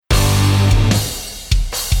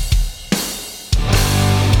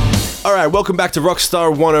All right, welcome back to Rockstar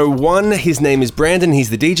 101. His name is Brandon. He's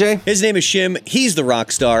the DJ. His name is Shim. He's the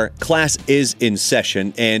rock star. Class is in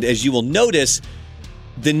session. And as you will notice,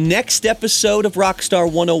 the next episode of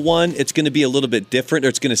Rockstar 101, it's going to be a little bit different, or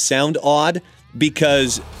it's going to sound odd,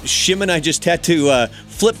 because Shim and I just had to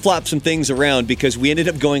flip-flop some things around because we ended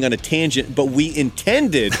up going on a tangent, but we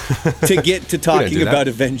intended to get to talking about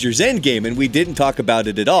Avengers Endgame, and we didn't talk about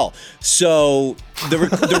it at all. So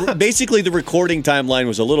basically the recording timeline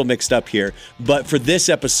was a little mixed up here, but for this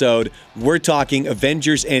episode, we're talking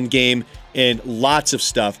Avengers Endgame and lots of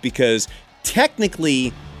stuff, because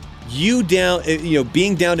technically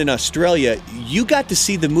being down in Australia, you got to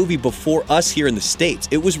see the movie before us here in the States.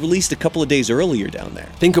 It was released a couple of days earlier down there.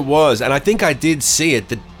 I think it was, and I think I did see it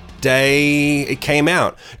the day it came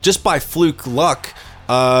out. Just by fluke luck,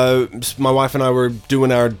 my wife and I were doing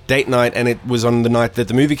our date night, and it was on the night that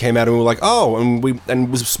the movie came out, and we were like, oh, and it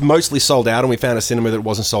was mostly sold out, and we found a cinema that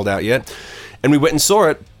wasn't sold out yet, and we went and saw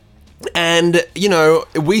it, and,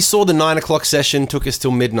 we saw the 9 o'clock session, took us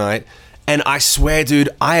till midnight. And I swear, dude,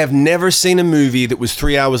 I have never seen a movie that was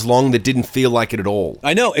 3 hours long that didn't feel like it at all.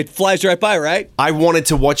 I know, it flies right by, right? I wanted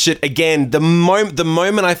to watch it again. The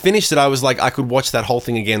moment I finished it, I was like, I could watch that whole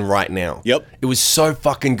thing again right now. Yep. It was so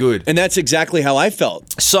fucking good. And that's exactly how I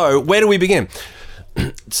felt. So, where do we begin?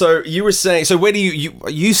 So, you were saying, so where do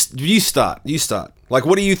you start? You start. Like,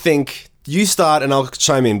 what do you think? You start and I'll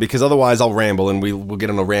chime in, because otherwise I'll ramble and we'll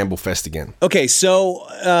get on a ramble fest again. Okay, so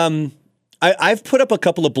I've put up a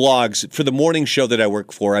couple of blogs for the morning show that I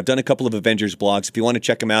work for. I've done a couple of Avengers blogs. If you want to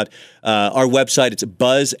check them out, our website, it's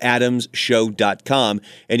buzzadamsshow.com,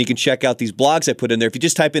 and you can check out these blogs I put in there. If you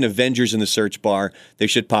just type in Avengers in the search bar, they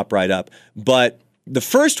should pop right up. But the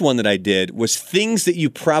first one that I did was things that you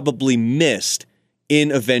probably missed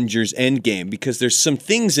in Avengers Endgame, because there's some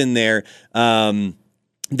things in there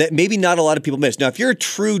that maybe not a lot of people missed. Now, if you're a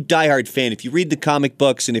true diehard fan, if you read the comic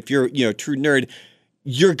books, and if you're a true nerd,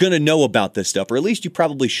 you're going to know about this stuff, or at least you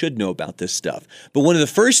probably should know about this stuff. But one of the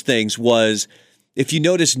first things was, if you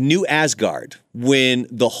notice New Asgard, when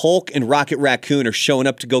the Hulk and Rocket Raccoon are showing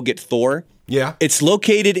up to go get Thor, yeah, it's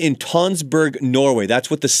located in Tonsberg, Norway. That's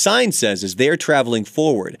what the sign says, is they're traveling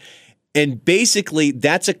forward. And basically,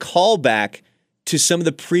 that's a callback to some of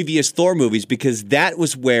the previous Thor movies, because that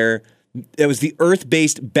was the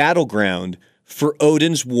Earth-based battleground for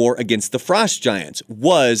Odin's war against the Frost Giants,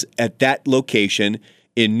 was at that location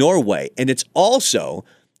in Norway. And it's also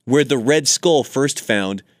where the Red Skull first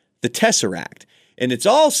found the Tesseract. And it's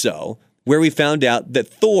also where we found out that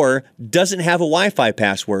Thor doesn't have a Wi-Fi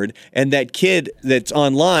password, and that kid that's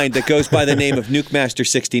online that goes by the name of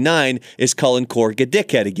Nukemaster69 is calling Korg a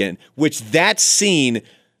dickhead again, which that scene,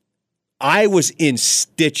 I was in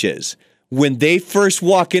stitches. When they first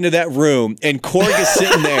walk into that room and Korg is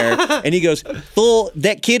sitting there and he goes, Thor,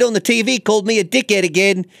 that kid on the TV called me a dickhead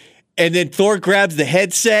again. And then Thor grabs the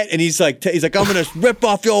headset and he's like, I'm going to rip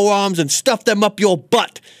off your arms and stuff them up your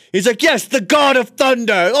butt. He's like, yes, the God of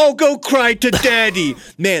Thunder. Oh, go cry to daddy.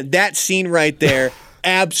 Man, that scene right there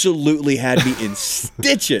absolutely had me in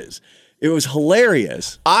stitches. It was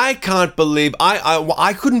hilarious. I can't believe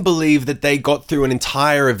I couldn't believe that they got through an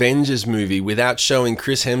entire Avengers movie without showing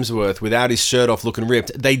Chris Hemsworth without his shirt off looking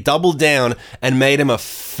ripped. They doubled down and made him a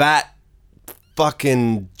fat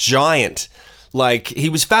fucking giant. Like, he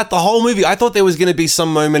was fat the whole movie. I thought there was going to be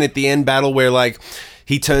some moment at the end battle where, like,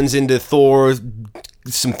 he turns into Thor,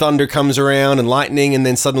 some thunder comes around and lightning, and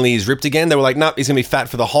then suddenly he's ripped again. They were like, nope, he's going to be fat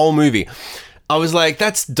for the whole movie. I was like,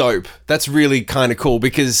 that's dope. That's really kind of cool,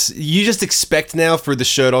 because you just expect now for the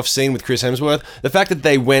shirt off scene with Chris Hemsworth, the fact that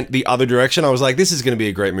they went the other direction, I was like, this is going to be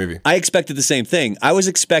a great movie. I expected the same thing. I was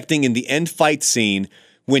expecting in the end fight scene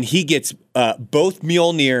when he gets both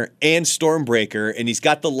Mjolnir and Stormbreaker, and he's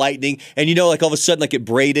got the lightning, and all of a sudden, like, it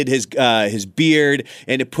braided his beard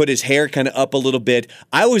and it put his hair kind of up a little bit.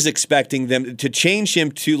 I was expecting them to change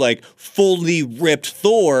him to like fully ripped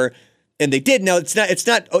Thor. And they did. Now it's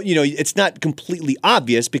not completely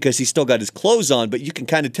obvious because he's still got his clothes on, but you can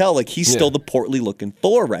kind of tell like he's still the portly looking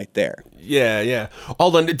Thor right there. Yeah.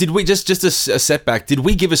 Hold on. Did we just a setback? Did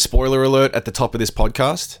we give a spoiler alert at the top of this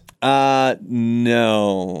podcast?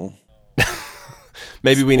 No.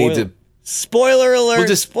 Maybe we need to. Spoiler alert.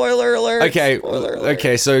 Spoiler alert. Okay. Spoiler alert.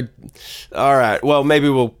 Okay. So, all right. Well, maybe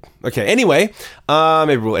we'll. Okay. Anyway,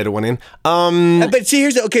 maybe we'll edit one in. But see,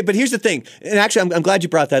 here's the thing. And actually, I'm glad you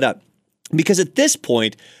brought that up. Because at this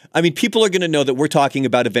point, I mean, people are going to know that we're talking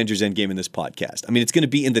about Avengers Endgame in this podcast. I mean, it's going to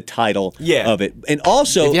be in the title of it. And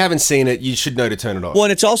also, if you haven't seen it, you should know to turn it off. Well,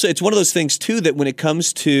 and it's one of those things too that when it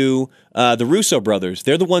comes to the Russo brothers,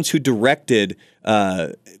 they're the ones who directed.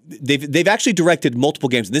 They've actually directed multiple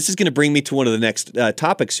games. And this is going to bring me to one of the next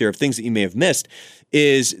topics here of things that you may have missed.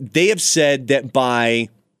 Is they have said that by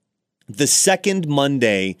the second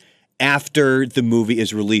Monday after the movie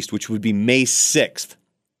is released, which would be May 6th.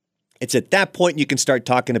 It's at that point you can start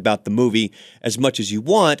talking about the movie as much as you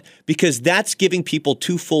want, because that's giving people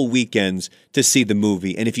 2 full weekends to see the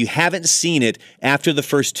movie. And if you haven't seen it after the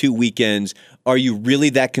first 2 weekends, are you really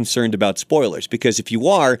that concerned about spoilers? Because if you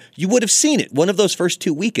are, you would have seen it one of those first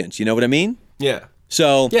 2 weekends. You know what I mean? Yeah.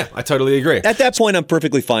 So yeah, I totally agree. At that point, I'm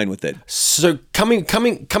perfectly fine with it. So coming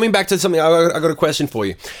back to something, I got a question for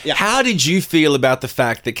you. Yeah. How did you feel about the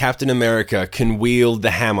fact that Captain America can wield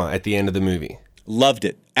the hammer at the end of the movie? Loved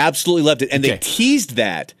it. Absolutely loved it. And they teased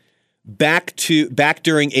that back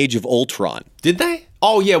during Age of Ultron. Did they?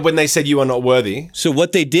 Oh, yeah, when they said you are not worthy. So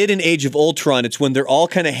what they did in Age of Ultron, it's when they're all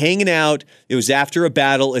kind of hanging out. It was after a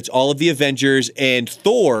battle. It's all of the Avengers, and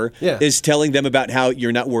Thor is telling them about how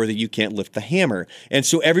you're not worthy, you can't lift the hammer. And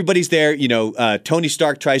so everybody's there. You know, Tony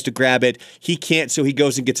Stark tries to grab it. He can't, so he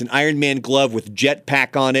goes and gets an Iron Man glove with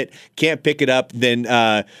jetpack on it. Can't pick it up. Then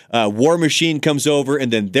War Machine comes over,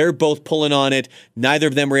 and then they're both pulling on it. Neither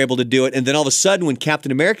of them are able to do it. And then all of a sudden, when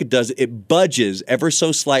Captain America does it, it budges ever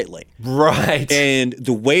so slightly. Right. And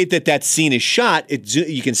the way that scene is shot,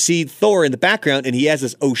 you can see Thor in the background, and he has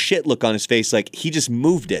this oh shit look on his face, like he just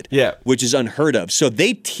moved it, which is unheard of. So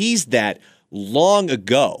they teased that long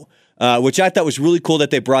ago, which I thought was really cool that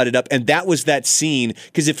they brought it up. And that was that scene,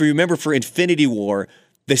 because if you remember for Infinity War,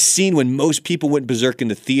 the scene when most people went berserk in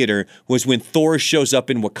the theater was when Thor shows up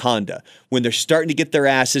in Wakanda, when they're starting to get their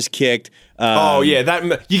asses kicked.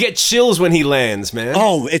 That you get chills when he lands, man.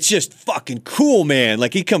 Oh, it's just fucking cool, man.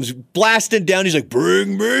 Like he comes blasting down. He's like,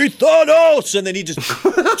 "Bring me Thanos," and then he just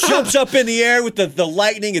jumps up in the air with the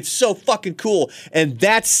lightning. It's so fucking cool. And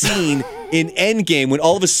that scene in Endgame, when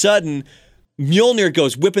all of a sudden Mjolnir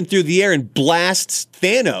goes whipping through the air and blasts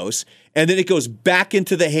Thanos. And then it goes back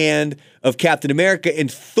into the hand of Captain America.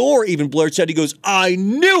 And Thor even blurts out, he goes, "I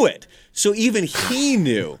knew it." So even he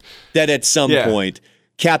knew that at some point,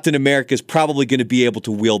 Captain America is probably going to be able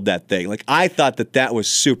to wield that thing. Like, I thought that was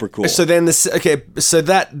super cool. So then so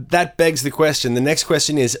that begs the question. The next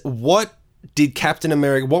question is, what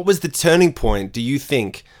was the turning point, do you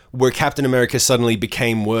think, where Captain America suddenly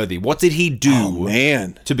became worthy? What did he do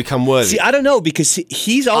to become worthy? See, I don't know, because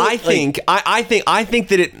he's always... I think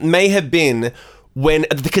that it may have been when...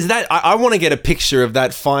 Because I want to get a picture of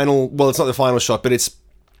that final... Well, it's not the final shot, but it's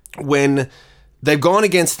when they've gone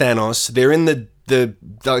against Thanos. They're in the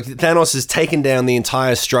Thanos has taken down the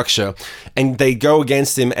entire structure, and they go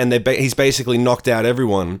against him, and he's basically knocked out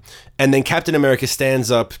everyone. And then Captain America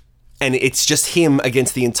stands up, and it's just him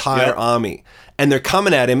against the entire army. And they're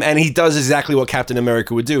coming at him, and he does exactly what Captain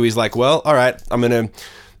America would do. He's like, "Well, all right, I'm gonna."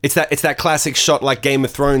 It's that classic shot like Game of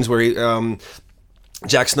Thrones where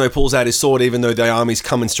Jack Snow pulls out his sword, even though the army's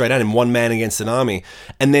coming straight at him, one man against an army,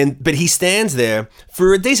 but he stands there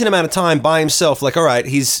for a decent amount of time by himself. Like, all right,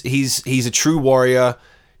 he's a true warrior,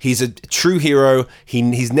 he's a true hero.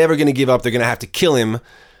 He's never gonna give up. They're gonna have to kill him.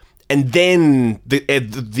 And then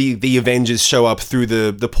the Avengers show up through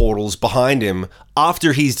the portals behind him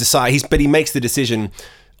after he makes the decision,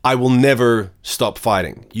 "I will never stop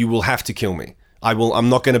fighting. You will have to kill me. I'm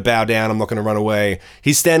not going to bow down. I'm not going to run away."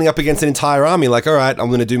 He's standing up against an entire army like, "All right, I'm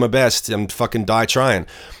going to do my best and fucking die trying."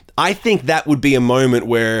 I think that would be a moment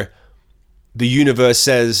where the universe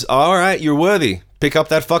says, "All right, you're worthy. Pick up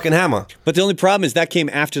that fucking hammer." But the only problem is that came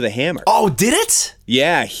after the hammer. Oh, did it?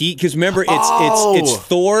 Yeah, because remember,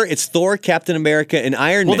 it's Thor, Captain America, and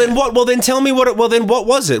Iron Man. Well, then tell me what was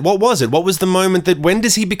it? What was it? What was the moment when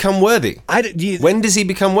does he become worthy? When does he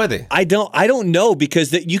become worthy? I don't know,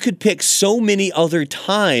 because you could pick so many other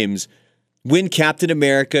times when Captain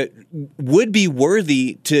America would be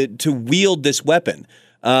worthy to wield this weapon.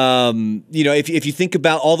 If you think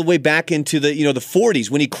about all the way back into the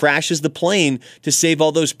 40s when he crashes the plane to save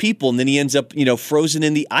all those people, and then he ends up, frozen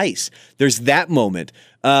in the ice. There's that moment.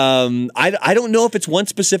 I don't know if it's one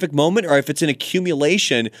specific moment or if it's an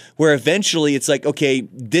accumulation where eventually it's like, okay,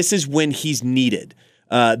 this is when he's needed.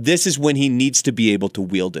 This is when he needs to be able to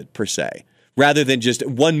wield it, per se. Rather than just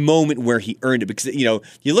one moment where he earned it. Because, you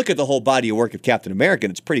look at the whole body of work of Captain America,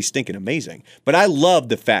 and it's pretty stinking amazing. But I love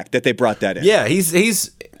the fact that they brought that in. Yeah,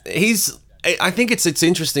 he's I think it's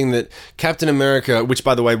interesting that Captain America, which,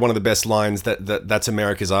 by the way, one of the best lines, that's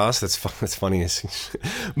America's ass. That's funny.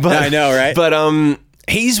 But, I know, right? But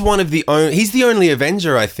he's he's the only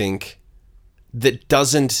Avenger, I think, that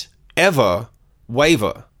doesn't ever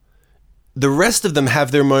waver. The rest of them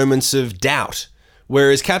have their moments of doubt.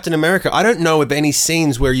 Whereas Captain America, I don't know of any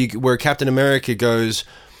scenes where Captain America goes,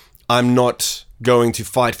 I'm not going to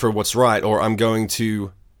fight for what's right, or I'm going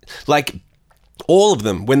to, like, all of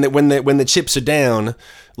them, when the chips are down,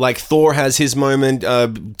 like Thor has his moment,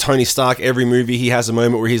 Tony Stark, every movie he has a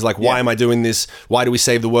moment where he's like, why am I doing this? Why do we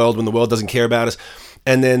save the world when the world doesn't care about us?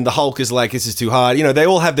 And then the Hulk is like, this is too hard. You know, they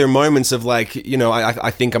all have their moments of like, you know, I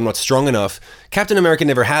think I'm not strong enough. Captain America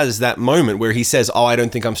never has that moment where he says, oh, I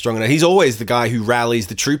don't think I'm strong enough. He's always the guy who rallies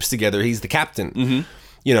the troops together. He's the captain,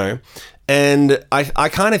 you know. And I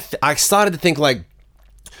started to think, like,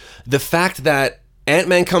 the fact that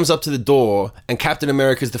Ant-Man comes up to the door and Captain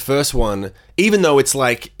America's the first one, even though it's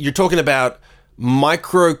like, you're talking about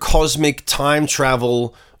microcosmic time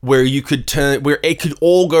travel where where it could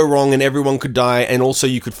all go wrong and everyone could die, and also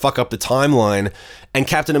you could fuck up the timeline. And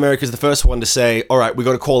Captain America's the first one to say, all right, we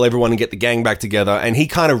got to call everyone and get the gang back together. And he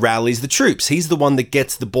kind of rallies the troops. He's the one that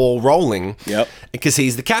gets the ball rolling. Yep. Because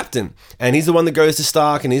he's the captain. And he's the one that goes to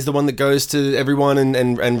Stark, and he's the one that goes to everyone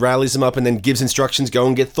and rallies them up and then gives instructions, go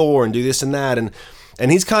and get Thor and do this and that. And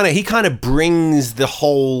he kind of brings the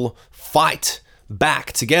whole fight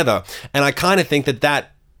back together. And I kind of think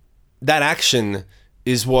that action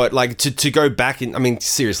is what, like, to go back in, I mean,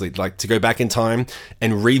 seriously, like, to go back in time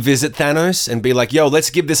and revisit Thanos and be like, yo, let's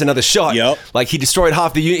give this another shot. Yep. Like, he destroyed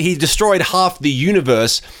half the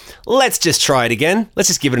universe. Let's just try it again. Let's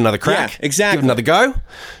just give it another crack. Yeah, exactly. Give it another go.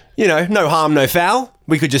 You know, no harm, no foul.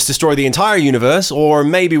 We could just destroy the entire universe, or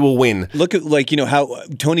maybe we'll win. Look at, like, you know, how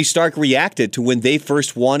Tony Stark reacted to when they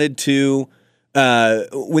first wanted to,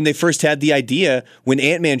 when they first had the idea, when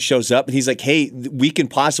Ant-Man shows up and he's like, hey, we can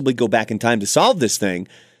possibly go back in time to solve this thing.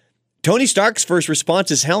 Tony Stark's first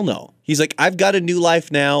response is hell no. He's like, I've got a new life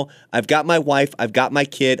now. I've got my wife. I've got my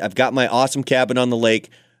kid. I've got my awesome cabin on the lake.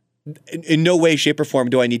 In no way, shape, or form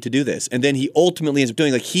do I need to do this. And then he ultimately ends up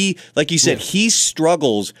doing, like you said, he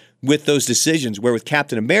struggles with those decisions, where with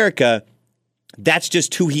Captain America, that's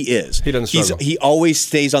just who he is. He doesn't struggle. He always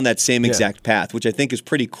stays on that same exact path, which I think is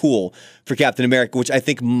pretty cool for Captain America, which I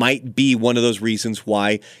think might be one of those reasons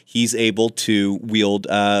why he's able to wield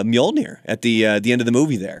Mjolnir at the end of the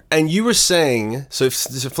movie there. And you were saying, so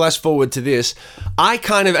flash forward to this,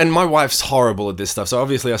 and my wife's horrible at this stuff, so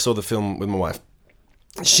obviously I saw the film with my wife.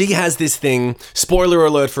 She has this thing, spoiler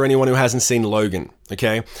alert for anyone who hasn't seen Logan,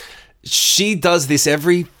 okay? She does this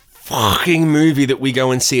every fucking movie that we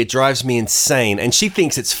go and see. It drives me insane. And she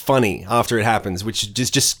thinks it's funny after it happens, which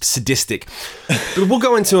is just sadistic. But we'll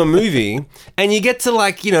go into a movie and you get to,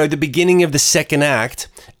 like, you know, the beginning of the second act,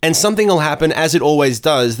 and something will happen, as it always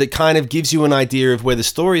does, that kind of gives you an idea of where the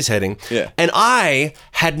story's heading. Yeah. And I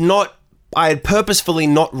had purposefully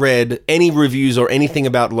not read any reviews or anything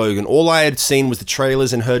about Logan. All I had seen was the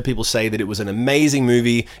trailers and heard people say that it was an amazing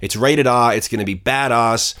movie. It's rated R. It's going to be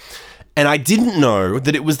badass. And I didn't know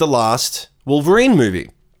that it was the last Wolverine movie.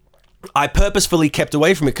 I purposefully kept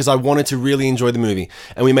away from it because I wanted to really enjoy the movie.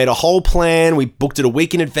 And we made a whole plan. We booked it a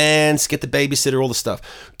week in advance, get the babysitter, all the stuff.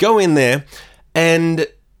 Go in there, and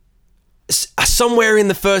somewhere in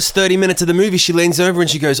the first 30 minutes of the movie, she leans over and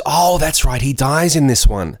she goes, oh, that's right, he dies in this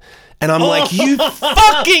one. And I'm like, you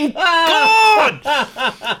fucking God!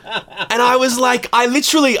 And I was like, I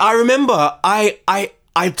remember,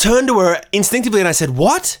 I turned to her instinctively and I said,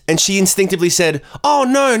 what? And she instinctively said, oh,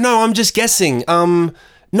 no, I'm just guessing. Oh,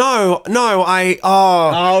 trying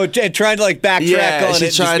to, like, backtrack on she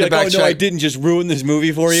it. Tried to backtrack. Oh, no, I didn't just ruin this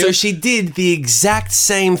movie for you. So she did the exact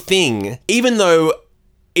same thing, even though,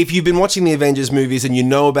 if you've been watching the Avengers movies and you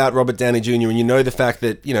know about Robert Downey Jr. and you know the fact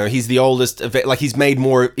that, you know, he's the oldest, like, he's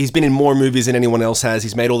been in more movies than anyone else has.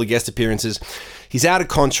 He's made all the guest appearances. He's out of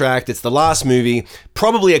contract. It's the last movie.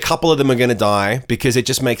 Probably a couple of them are going to die because it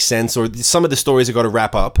just makes sense, or some of the stories have got to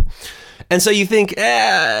wrap up. And so you think,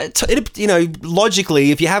 you know,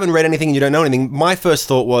 logically, if you haven't read anything and you don't know anything, my first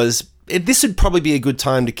thought was, this would probably be a good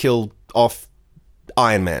time to kill off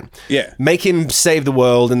Iron Man. Yeah. Make him save the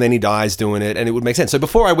world and then he dies doing it, and it would make sense. So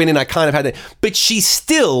before I went in, I kind of had that. But she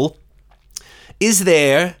still is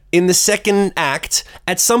there in the second act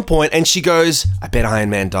at some point, and she goes, I bet Iron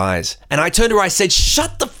Man dies. And I turned to her, I said,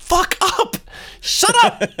 shut the fuck up. Shut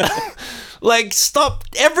up. Like, stop.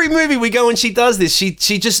 Every movie we go and she does this. She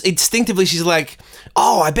just instinctively, she's like,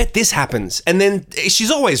 oh, I bet this happens. And then she's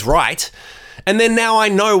always right. And then now I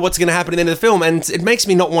know what's going to happen at the end of the film, and it makes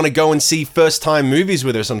me not want to go and see first-time movies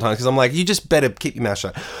with her sometimes, because I'm like, you just better keep your mouth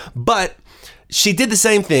shut. But she did the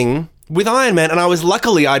same thing with Iron Man, and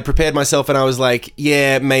I'd prepared myself, and I was like,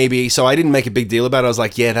 yeah, maybe. So I didn't make a big deal about it. I was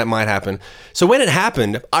like, yeah, that might happen. So when it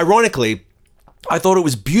happened, ironically, I thought it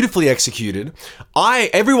was beautifully executed.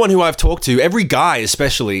 Everyone who I've talked to, every guy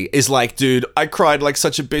especially, is like, dude, I cried like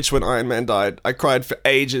such a bitch when Iron Man died. I cried for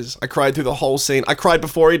ages. I cried through the whole scene. I cried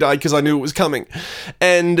before he died because I knew it was coming.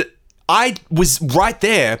 And I was right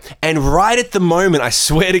there, and right at the moment, I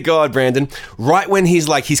swear to God, Brandon, right when he's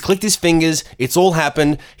clicked his fingers, it's all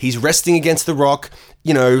happened, he's resting against the rock,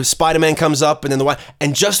 you know, Spider-Man comes up, and then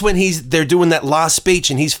and just when they're doing that last speech,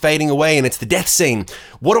 and he's fading away, and it's the death scene,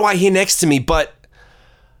 what do I hear next to me but...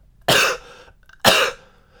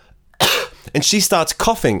 and she starts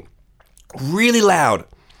coughing really loud.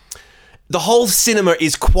 The whole cinema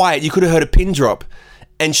is quiet. You could have heard a pin drop.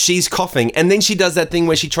 And she's coughing, and then she does that thing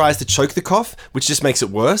where she tries to choke the cough, which just makes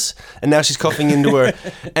it worse. And now she's coughing into her,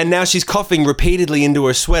 and now she's coughing repeatedly into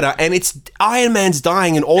her sweater. And it's Iron Man's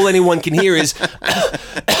dying, and all anyone can hear is. That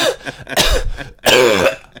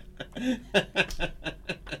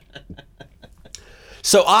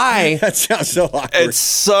sounds so awkward.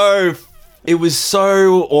 It was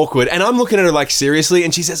so awkward, and I'm looking at her like seriously,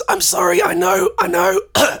 and she says, "I'm sorry, I know,"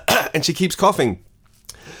 and she keeps coughing.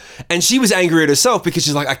 And she was angry at herself because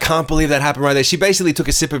she's like, I can't believe that happened right there. She basically took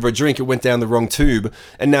a sip of her drink, it went down the wrong tube,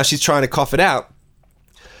 and now she's trying to cough it out.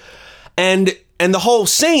 And the whole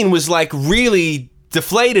scene was like really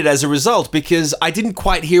deflated as a result because I didn't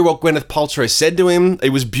quite hear what Gwyneth Paltrow said to him.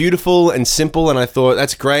 It was beautiful and simple, and I thought,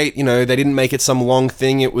 that's great. You know, they didn't make it some long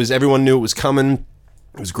thing. Everyone knew it was coming.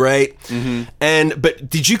 It was great. Mm-hmm.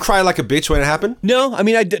 But did you cry like a bitch when it happened? No, I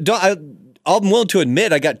mean, I'm willing to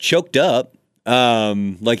admit I got choked up.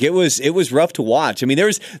 It was rough to watch. I mean, there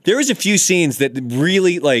was a few scenes that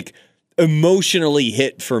really like emotionally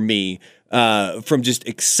hit for me, from just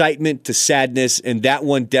excitement to sadness. And that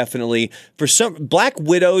one definitely for some Black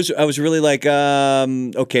Widows, I was really like,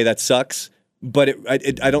 okay, that sucks. But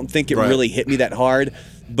I don't think it really hit me that hard.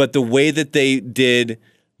 But the way that they did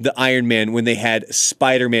the Iron Man when they had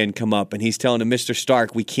Spider-Man come up and he's telling him, Mr.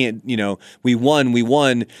 Stark, we can't, we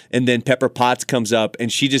won. And then Pepper Potts comes up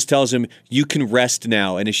and she just tells him, you can rest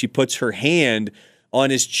now. And as she puts her hand on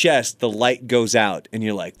his chest, the light goes out and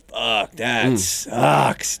you're like, fuck, that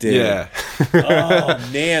sucks, dude. Yeah. Oh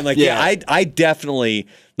man. I definitely,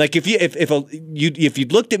 like if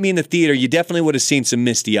you'd looked at me in the theater, you definitely would have seen some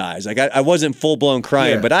misty eyes. Like I wasn't full blown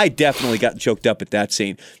crying, but I definitely got choked up at that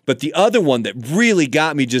scene. But the other one that really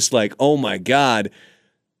got me just like, oh my God,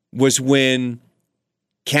 was when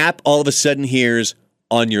Cap all of a sudden hears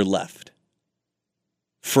on your left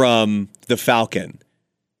from the Falcon.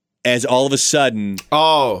 As all of a sudden,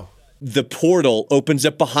 the portal opens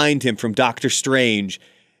up behind him from Doctor Strange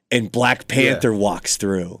and Black Panther walks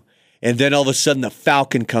through. And then all of a sudden the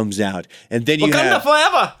Falcon comes out. And then you have...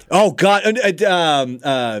 forever! Oh, God. Fuck. It's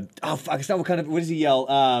not Wakanda. What does he yell?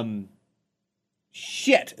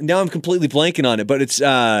 Shit. Now I'm completely blanking on it. But it's,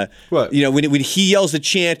 what? When he yells the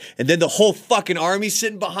chant and then the whole fucking army's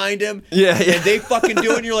sitting behind him. Yeah. And they fucking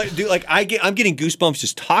do it. And you're like, dude, like I'm getting goosebumps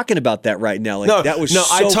just talking about that right now. Like, that was so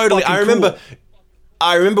fucking cool.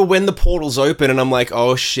 I remember when the portals open and I'm like,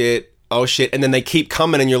 oh shit. And then they keep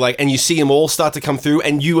coming and you're like, and you see them all start to come through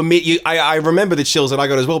and I remember the chills that I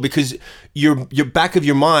got as well because your back of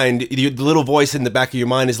your mind, the little voice in the back of your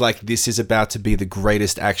mind is like, this is about to be the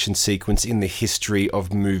greatest action sequence in the history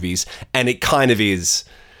of movies. And it kind of is.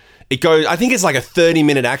 It goes, I think it's like a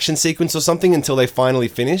 30-minute action sequence or something until they finally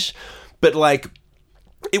finish. But like,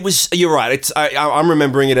 it was, you're right, I'm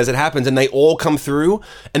remembering it as it happens and they all come through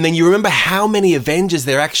and then you remember how many Avengers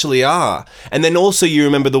there actually are. And then also you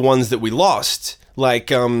remember the ones that we lost.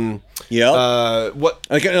 Like, what?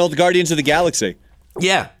 Like all the Guardians of the Galaxy.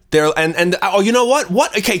 Yeah. And you know what?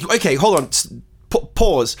 What? Okay, hold on.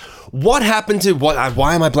 Pause. What happened to,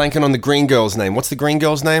 why am I blanking on the green girl's name? What's the green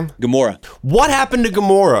girl's name? Gamora. What happened to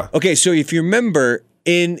Gamora? Okay, so if you remember...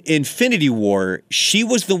 In Infinity War, she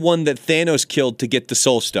was the one that Thanos killed to get the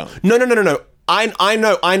Soul Stone. No. I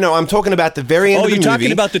know. I'm talking about the very end of the movie. Oh, you're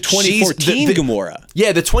talking about the 2014 Gamora.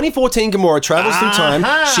 Yeah, the 2014 Gamora travels through time.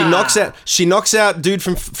 She knocks out dude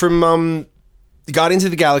from Guardians of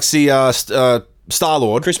the Galaxy,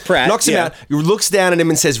 Star-Lord. Chris Pratt. Knocks him out, looks down at him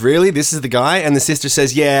and says, really? This is the guy? And the sister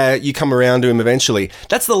says, yeah, you come around to him eventually.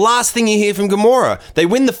 That's the last thing you hear from Gamora. They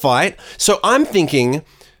win the fight. So I'm thinking...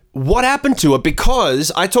 what happened to her?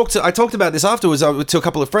 Because I talked about this afterwards to a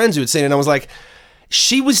couple of friends who had seen it, and I was like,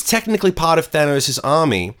 she was technically part of Thanos'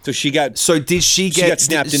 army. So she got. So did she get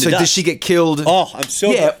snapped into dust? Did she get killed? Oh, I'm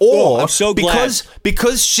so. Yeah, I'm so glad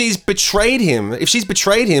because she's betrayed him. If she's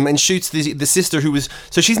betrayed him and shoots the sister who was,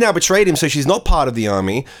 so she's now betrayed him. So she's not part of the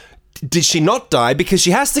army. did she not die? Because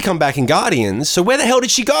she has to come back in Guardians. So where the hell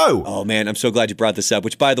did she go? Oh man, I'm so glad you brought this up.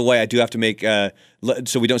 Which, by the way, I do have to make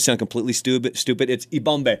so we don't sound completely stupid. It's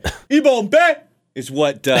Ibombe. Ibombe is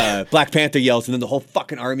what Black Panther yells, and then the whole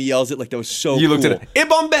fucking army yells it. Like that was so. You looked cool. at it.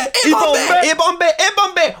 Ibombe, Ibombe, Ibombe,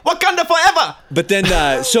 Ibombe, Wakanda forever. But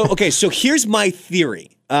then, so here's my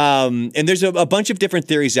theory. And there's a bunch of different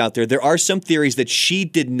theories out there. There are some theories that she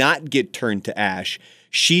did not get turned to ash.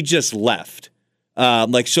 She just left.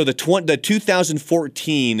 The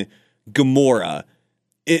 2014 Gamora,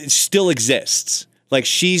 it still exists. Like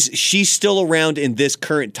she's still around in this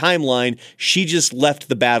current timeline. She just left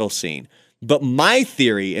the battle scene. But my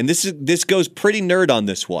theory, and this goes pretty nerd on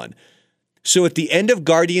this one. So at the end of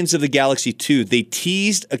Guardians of the Galaxy 2, they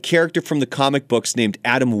teased a character from the comic books named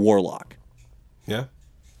Adam Warlock. Yeah.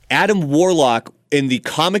 Adam Warlock in the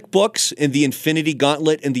comic books, in the Infinity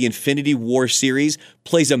Gauntlet, and the Infinity War series,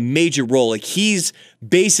 plays a major role. Like he's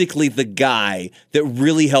basically the guy that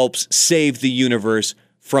really helps save the universe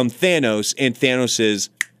from Thanos and Thanos'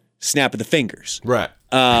 snap of the fingers. Right.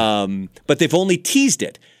 But they've only teased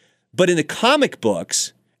it. But in the comic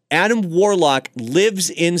books, Adam Warlock lives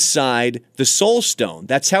inside the Soul Stone.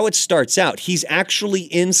 That's how it starts out. He's actually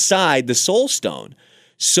inside the Soul Stone.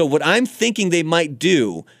 So what I'm thinking they might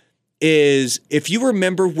do is, if you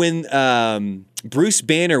remember when Bruce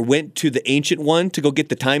Banner went to the Ancient One to go get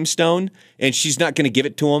the Time Stone, and she's not going to give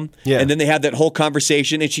it to him, and then they have that whole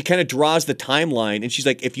conversation, and she kind of draws the timeline, and she's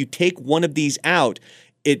like, if you take one of these out,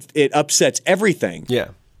 it upsets everything.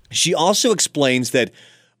 Yeah. She also explains that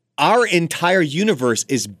our entire universe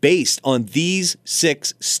is based on these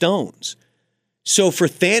 6 stones. So for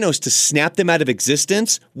Thanos to snap them out of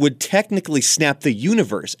existence would technically snap the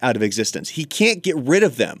universe out of existence. He can't get rid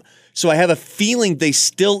of them. So I have a feeling they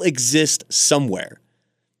still exist somewhere.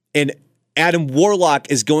 And Adam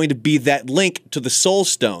Warlock is going to be that link to the Soul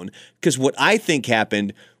Stone, because what I think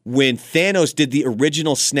happened when Thanos did the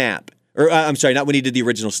original snap, or I'm sorry, not when he did the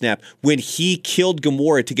original snap, when he killed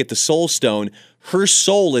Gamora to get the Soul Stone, her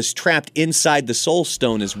soul is trapped inside the Soul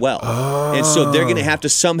Stone as well. Oh. And so they're going to have to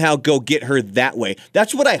somehow go get her that way.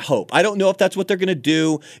 That's what I hope. I don't know if that's what they're going to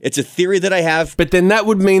do. It's a theory that I have. But then that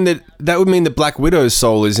would mean that Black Widow's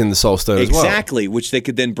soul is in the Soul Stone as well. Exactly, which they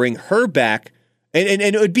could then bring her back. And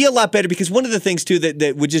it would be a lot better, because one of the things, too,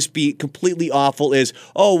 that would just be completely awful is,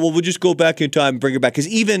 we'll just go back in time and bring her back. Because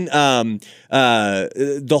even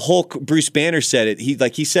the Hulk, Bruce Banner said it.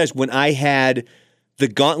 He says, when I had the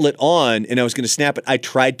gauntlet on and I was going to snap it, I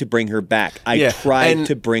tried to bring her back. I tried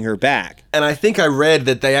to bring her back. And I think I read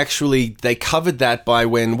that they covered that by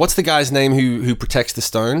what's the guy's name who protects the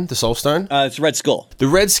stone, the Soul Stone? It's Red Skull. The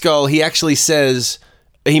Red Skull, he actually says,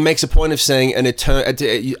 he makes a point of saying a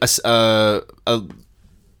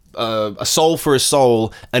soul for a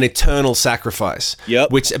soul, an eternal sacrifice.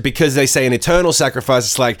 Yep. Which, because they say an eternal sacrifice,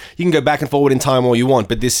 it's like you can go back and forward in time all you want,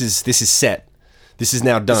 but this is set. This is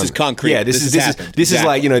now done. This is concrete. Yeah, this is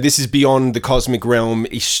like, this is beyond the cosmic realm.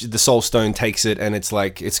 The Soul Stone takes it, and it's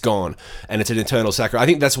like, it's gone, and it's an eternal sacrifice. I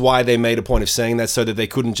think that's why they made a point of saying that, so that they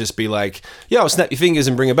couldn't just be like, yo, snap your fingers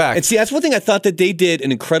and bring it back. And see, that's one thing I thought that they did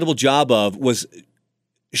an incredible job of, was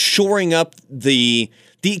shoring up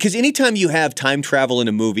because anytime you have time travel in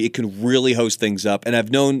a movie, it can really hose things up. And I've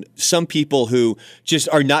known some people who just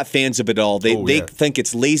are not fans of it all. They think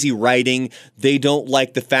it's lazy writing. They don't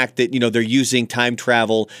like the fact that, they're using time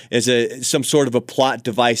travel as some sort of a plot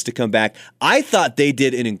device to come back. I thought they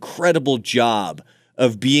did an incredible job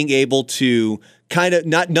of being able to kind of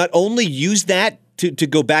not only use that to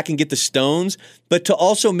go back and get the stones, but to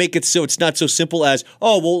also make it so it's not so simple as,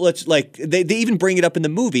 let's, like, they even bring it up in the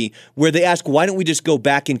movie where they ask, why don't we just go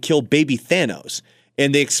back and kill baby Thanos?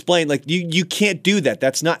 And they explain, like, you can't do that.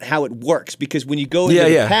 That's not how it works, because when you go into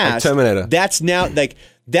the past, like Terminator. That's now, like,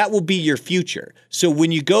 that will be your future. So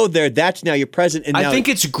when you go there, that's now your present. And I think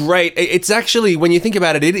it's great. It's actually, when you think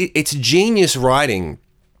about it, it's genius writing.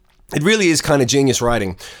 It really is kind of genius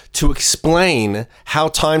writing to explain how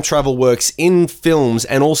time travel works in films,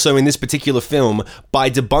 and also in this particular film, by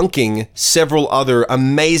debunking several other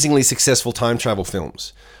amazingly successful time travel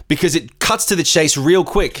films. Because it cuts to the chase real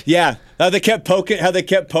quick. Yeah, how they kept poking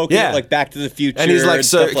it, like Back to the Future. And he's like,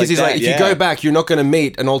 if you go back, you're not going to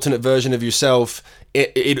meet an alternate version of yourself.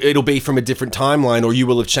 It'll be from a different timeline, or you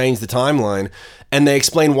will have changed the timeline. And they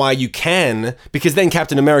explain why you can, because then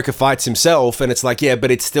Captain America fights himself, and it's like,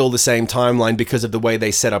 but it's still the same timeline because of the way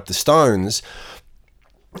they set up the stones.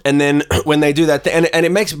 And then when they do that, and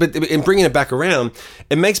it makes, but in bringing it back around,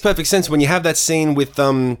 it makes perfect sense when you have that scene with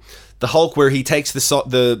the Hulk where he takes the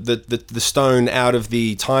stone out of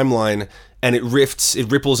the timeline, and it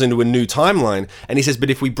ripples into a new timeline. And he says, but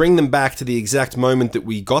if we bring them back to the exact moment that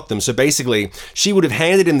we got them, so basically she would have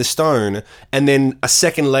handed in the stone, and then a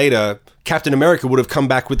second later, Captain America would have come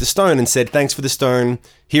back with the stone and said, thanks for the stone,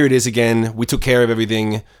 here it is again, we took care of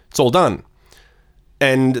everything, it's all done.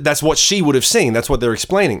 And that's what she would have seen, that's what they're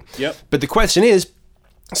explaining. Yep. But the question is,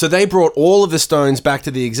 so they brought all of the stones back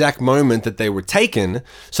to the exact moment that they were taken,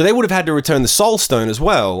 so they would have had to return the Soul Stone as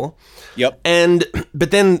well. Yep.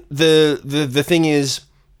 But then the thing is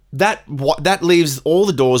that leaves all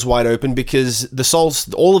the doors wide open because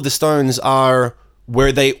all of the stones are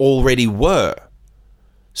where they already were.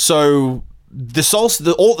 So not the Soul Stones,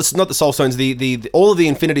 all of the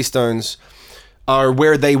Infinity Stones are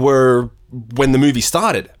where they were when the movie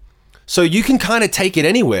started. So you can kind of take it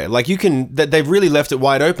anywhere. Like they've really left it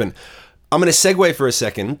wide open. I'm going to segue for a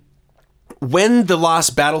second. When the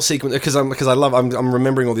last battle sequence, because I'm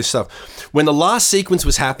remembering all this stuff. When the last sequence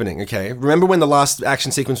was happening, okay, remember when the last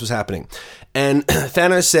action sequence was happening, and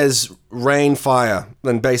Thanos says rain fire,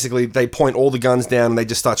 and basically they point all the guns down and they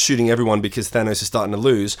just start shooting everyone because Thanos is starting to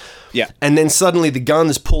lose. Yeah. And then suddenly the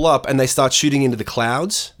guns pull up and they start shooting into the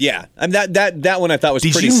clouds. Yeah, I mean, that one I thought was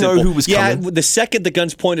pretty simple. Did you know who was coming? Yeah, the second the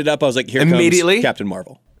guns pointed up, I was like, here immediately comes Captain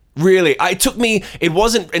Marvel. Really? It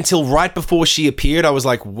wasn't until right before she appeared, I was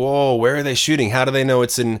like, whoa, where are they shooting? How do they know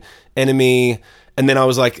it's an enemy? And then I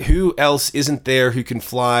was like, who else isn't there who can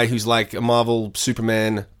fly, who's like a Marvel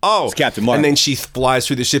Superman? Oh! It's Captain Marvel. And then she flies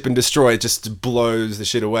through the ship and destroys it, just blows the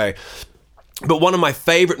shit away. But one of my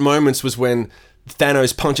favorite moments was when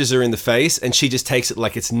Thanos punches her in the face and she just takes it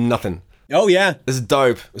like it's nothing. Oh yeah, it's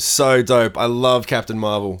dope. It's so dope. I love Captain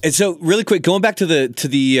Marvel. And so, really quick, going back to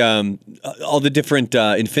the all the different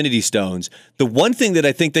Infinity Stones, the one thing that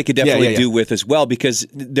I think they could definitely do with as well, because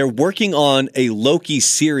they're working on a Loki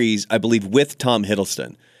series, I believe, with Tom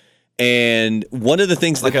Hiddleston. And one of the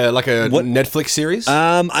things like a Netflix series.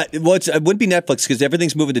 It wouldn't be Netflix because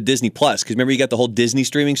everything's moving to Disney Plus. Because remember, you got the whole Disney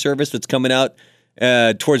streaming service that's coming out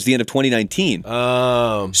towards the end of 2019.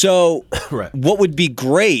 So, right. What would be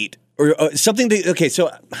great? Or something that, okay, so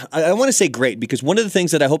I want to say great because one of the things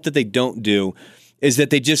that I hope that they don't do is that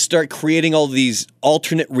they just start creating all these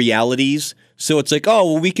alternate realities. So it's like,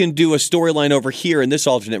 oh, well, we can do a storyline over here in this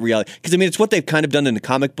alternate reality. Because, I mean, it's what they've kind of done in the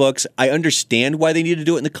comic books. I understand why they need to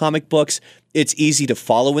do it in the comic books. It's easy to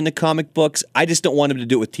follow in the comic books. I just don't want them to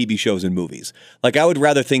do it with TV shows and movies. Like, I would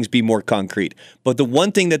rather things be more concrete. But the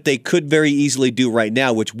one thing that they could very easily do right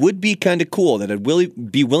now, which would be kind of cool, that I'd really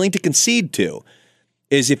be willing to concede to,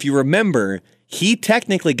 is if you remember, he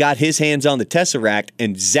technically got his hands on the Tesseract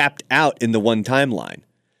and zapped out in the one timeline.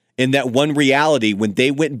 In that one reality, when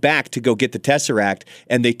they went back to go get the Tesseract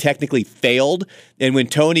and they technically failed, and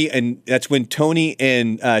that's when Tony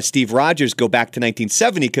and Steve Rogers go back to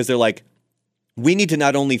 1970 because they're like, we need to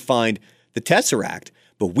not only find the Tesseract,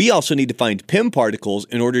 but we also need to find Pym particles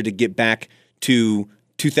in order to get back to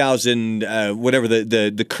 2000, whatever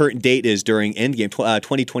the current date is during Endgame,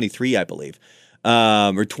 2023, I believe.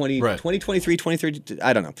 Or 2023, 2030,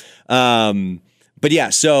 I don't know. But yeah,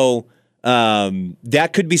 so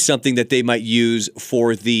that could be something that they might use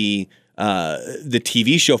for the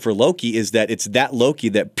TV show for Loki, is that it's that Loki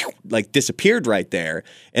that like disappeared right there,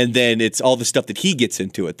 and then it's all the stuff that he gets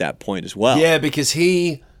into at that point as well. Yeah, because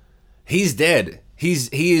he's dead.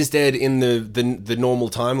 He is dead in the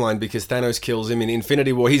normal timeline because Thanos kills him in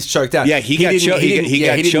Infinity War. He's choked out. Yeah, he got choked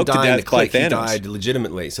to death by Thanos. He died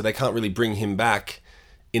legitimately, so they can't really bring him back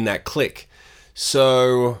in that click.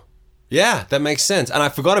 So, yeah, that makes sense. And I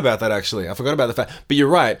forgot about that, actually. I forgot about the fact. But you're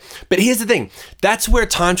right. But here's the thing. That's where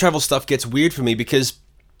time travel stuff gets weird for me, because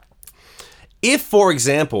if, for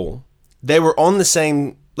example, they were on the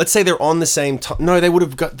same... Let's say they're on the same time. No, they would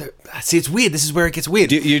have got... See, it's weird. This is where it gets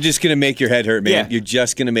weird. You're just going to make your head hurt, man. Yeah. You're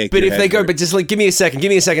just going to make your head hurt. But if they go... But just like, give me a second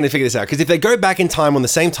to figure this out. Because if they go back in time on the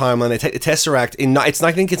same timeline, they take the Tesseract in... I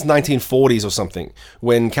think it's 1940s or something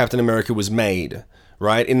when Captain America was made,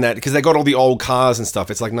 right? In that... Because they got all the old cars and stuff.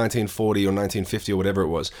 It's like 1940 or 1950 or whatever it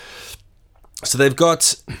was. So they've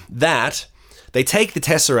got that. They take the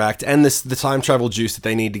Tesseract and the time travel juice that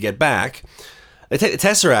they need to get back... They take the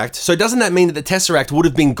Tesseract, so doesn't that mean that the Tesseract would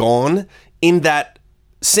have been gone in that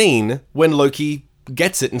scene when Loki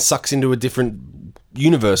gets it and sucks into a different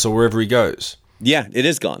universe or wherever he goes? Yeah, it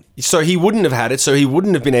is gone. So he wouldn't have had it, so he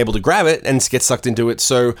wouldn't have been able to grab it and get sucked into it.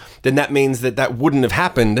 So then that means that wouldn't have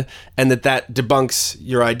happened, and that debunks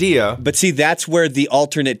your idea. But see, that's where the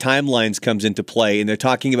alternate timelines comes into play, and they're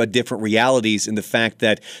talking about different realities, and the fact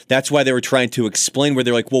that that's why they were trying to explain where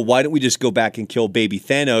they're like, well, why don't we just go back and kill baby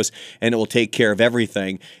Thanos, and it will take care of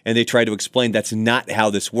everything? And they try to explain that's not how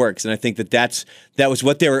this works. And I think that was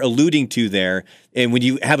what they were alluding to there. And when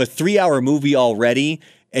you have a 3-hour movie already,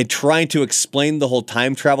 and trying to explain the whole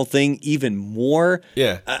time travel thing even more,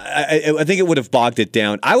 I think it would have bogged it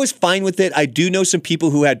down. I was fine with it. I do know some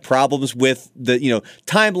people who had problems with the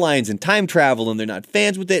timelines and time travel, and they're not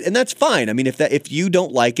fans with it, and that's fine. I mean, if you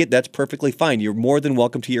don't like it, that's perfectly fine. You're more than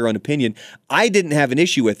welcome to your own opinion. I didn't have an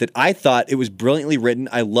issue with it. I thought it was brilliantly written.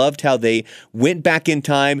 I loved how they went back in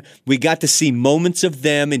time. We got to see moments of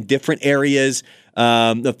them in different areas,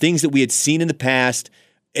 of things that we had seen in the past,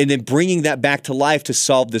 and then bringing that back to life to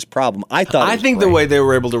solve this problem. I think the way they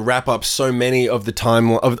were able to wrap up so many of the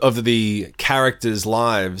time of the characters'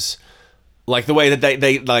 lives, like the way that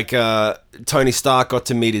they Tony Stark got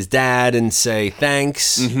to meet his dad and say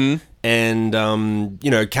thanks, and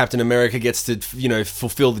Captain America gets to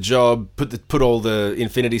fulfill the job, put all the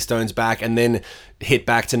Infinity Stones back, and then hit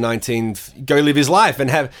back to go live his life and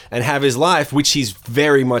have his life, which he's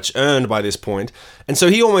very much earned by this point, and so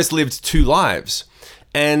he almost lived 2 lives.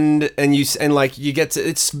 And you get to,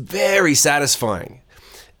 it's very satisfying,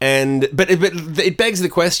 but it begs the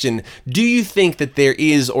question: do you think that there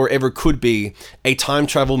is or ever could be a time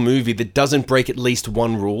travel movie that doesn't break at least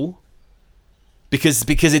one rule? Because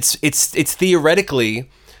it's theoretically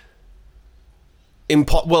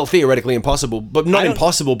theoretically impossible, but not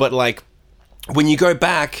impossible. But like when you go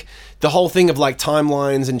back, the whole thing of like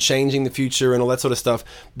timelines and changing the future and all that sort of stuff,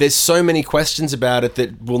 there's so many questions about it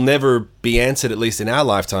that will never be answered, at least in our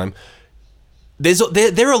lifetime.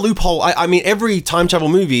 There are loophole. I mean, every time travel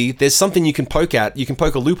movie, there's something you can poke at. You can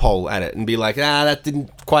poke a loophole at it and be like, that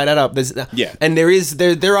didn't quite add up. And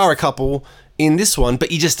there are a couple in this one,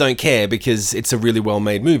 but you just don't care because it's a really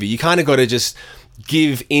well-made movie. You kind of got to just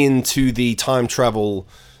give in to the time travel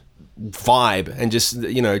vibe and just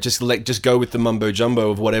go with the mumbo jumbo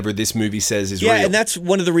of whatever this movie says is real. Yeah, and that's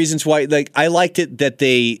one of the reasons why I liked it that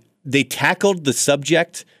they tackled the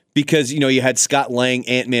subject, because you had Scott Lang,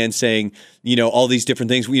 Ant-Man, saying all these different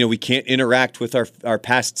things. We can't interact with our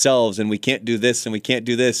past selves, and we can't do this and we can't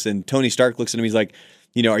do this. And Tony Stark looks at him, he's like,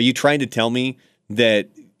 are you trying to tell me that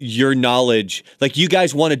your knowledge, like you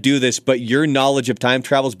guys want to do this, but your knowledge of time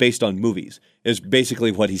travel is based on movies? Is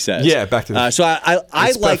basically what he says. Yeah, back to that. So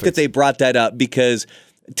I like that they brought that up, because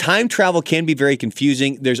time travel can be very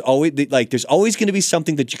confusing. There's always going to be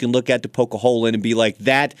something that you can look at to poke a hole in and be like,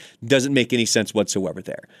 that doesn't make any sense whatsoever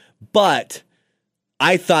there. But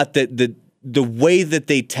I thought that the way that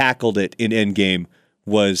they tackled it in Endgame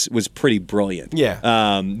was pretty brilliant.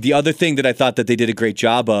 Yeah. The other thing that I thought that they did a great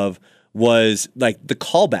job of was like the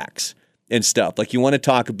callbacks and stuff. Like you want to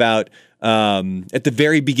talk about at the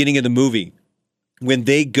very beginning of the movie, when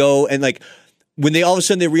they go and when they all of a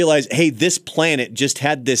sudden they realize, hey, this planet just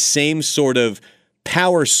had this same sort of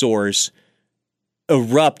power source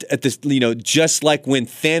erupt at this, just like when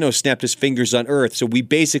Thanos snapped his fingers on Earth. So we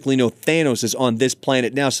basically know Thanos is on this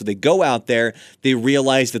planet now. So they go out there, they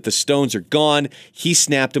realize that the stones are gone. He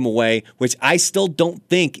snapped them away, which I still don't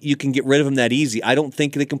think you can get rid of them that easy. I don't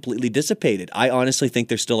think they completely dissipated. I honestly think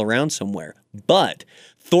they're still around somewhere. But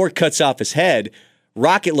Thor cuts off his head.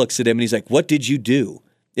 Rocket looks at him and he's like, what did you do?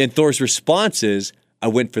 And Thor's response is, I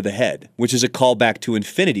went for the head, which is a callback to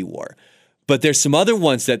Infinity War. But there's some other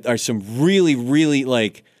ones that are some really, really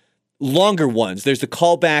longer ones. There's the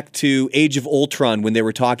callback to Age of Ultron when they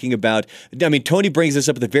were talking about, Tony brings this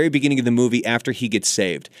up at the very beginning of the movie after he gets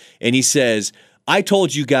saved. And he says, I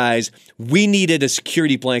told you guys we needed a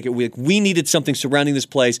security blanket. We needed something surrounding this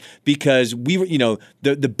place because we were,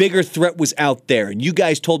 the bigger threat was out there. And you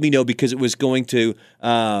guys told me no because it was going to,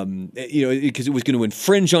 because it was going to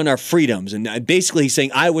infringe on our freedoms. And basically he's saying,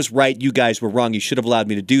 I was right. You guys were wrong. You should have allowed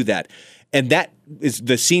me to do that. And that is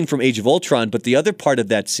the scene from Age of Ultron. But the other part of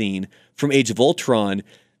that scene from Age of Ultron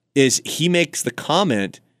is he makes the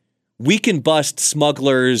comment, we can bust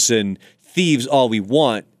smugglers and thieves all we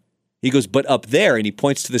want. He goes, but up there, and he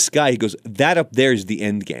points to the sky, he goes, that up there is the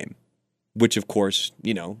end game, which of course,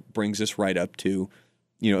 brings us right up to,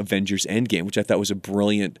 Avengers Endgame, which I thought was a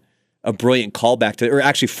brilliant callback to, or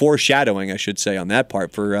actually foreshadowing, I should say, on that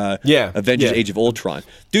part for Avengers Age of Ultron.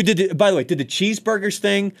 Dude, by the way, did the cheeseburgers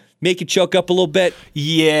thing make you choke up a little bit?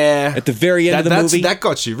 Yeah. At the very end of the movie? That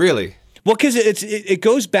got you, really? Well, because it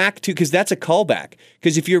goes back to, because that's a callback.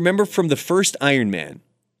 Because if you remember from the first Iron Man,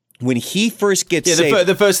 when he first gets Yeah, saved,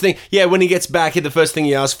 the first thing. Yeah, when he gets back, the first thing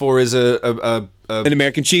he asks for is an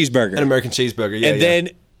American cheeseburger. An American cheeseburger. Yeah,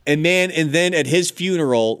 And then at his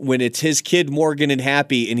funeral, when it's his kid Morgan and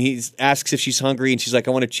Happy, and he asks if she's hungry, and she's like,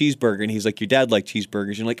 "I want a cheeseburger," and he's like, "Your dad liked cheeseburgers."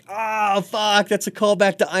 And you're like, "Oh fuck, that's a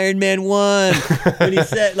callback to Iron Man 1." When he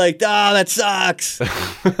said like, "Oh, that sucks."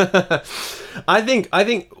 I think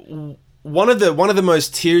one of the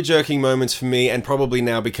most tear-jerking moments for me, and probably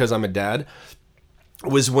now because I'm a dad,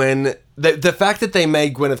 was when the fact that they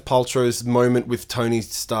made Gwyneth Paltrow's moment with Tony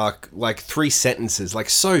Stark like 3 sentences, like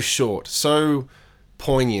so short, so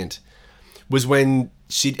poignant, was when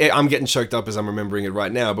I'm getting choked up as I'm remembering it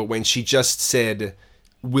right now, but when she just said,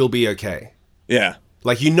 "We'll be okay." Yeah.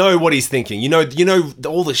 Like, you know what he's thinking. You know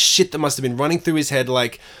all the shit that must have been running through his head,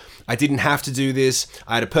 like, I didn't have to do this.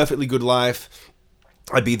 I had a perfectly good life.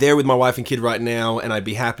 I'd be there with my wife and kid right now, and I'd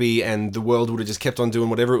be happy, and the world would have just kept on doing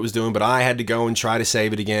whatever it was doing, but I had to go and try to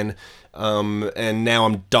save it again. And now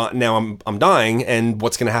I'm dying, and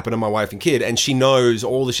what's going to happen to my wife and kid? And she knows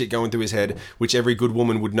all the shit going through his head, which every good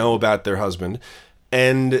woman would know about their husband.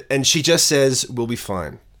 And she just says, "We'll be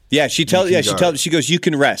fine." Yeah, she goes, "You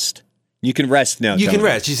can rest. You can rest now. You can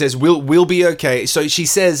rest." She says, "We'll be okay." So she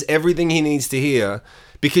says everything he needs to hear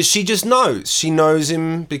because she just knows. She knows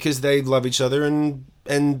him because they love each other,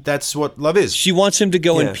 and that's what love is. She wants him to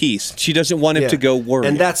go in peace. She doesn't want him to go worry.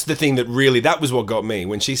 And that's the thing that was what got me.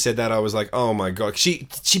 When she said that, I was like, oh my God. She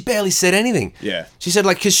barely said anything. Yeah. She said,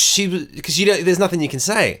 like, because there's nothing you can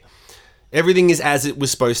say. Everything is as it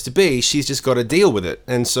was supposed to be. She's just got to deal with it.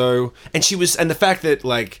 And the fact that,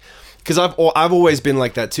 like, because I've always been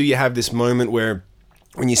like that too. You have this moment where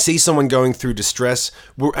when you see someone going through distress,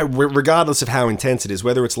 regardless of how intense it is,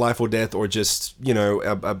 whether it's life or death or just,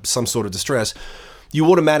 some sort of distress, you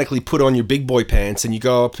automatically put on your big boy pants and you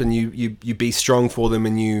go up and you be strong for them,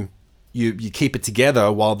 and you keep it together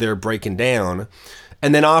while they're breaking down.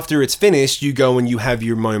 And then after it's finished, you go and you have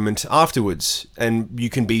your moment afterwards, and you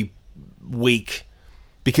can be weak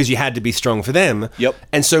because you had to be strong for them. Yep.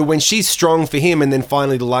 And so when she's strong for him, and then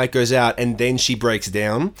finally the light goes out, and then she breaks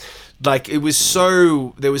down, like, there was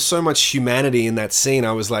so much humanity in that scene.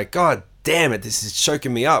 I was like, God damn it, this is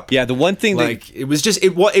choking me up. Yeah, the one thing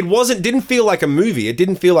didn't feel like a movie. It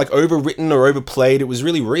didn't feel like overwritten or overplayed. It was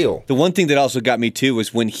really real. The one thing that also got me too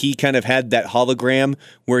was when he kind of had that hologram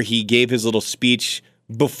where he gave his little speech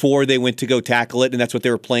before they went to go tackle it, and that's what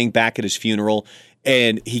they were playing back at his funeral.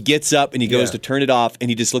 And he gets up and he goes to turn it off, and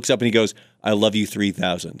he just looks up and he goes, "I love you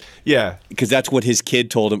 3,000." Yeah. Because that's what his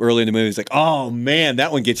kid told him earlier in the movie. He's like, "Oh man,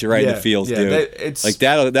 that one gets you right in the feels, dude."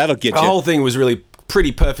 That'll get you. The whole thing was really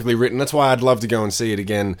pretty perfectly written. That's why I'd love to go and see it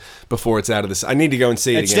again before it's out of this. I need to go and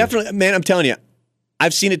see it again. It's definitely, man, I'm telling you,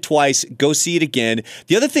 I've seen it twice. Go see it again.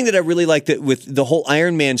 The other thing that I really like that with the whole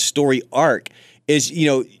Iron Man story arc is,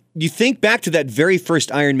 you think back to that very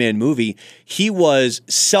first Iron Man movie, he was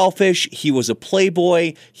selfish, he was a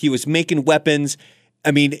playboy, he was making weapons.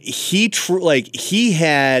 I mean, he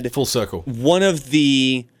had full circle. One of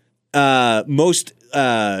the most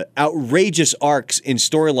outrageous arcs in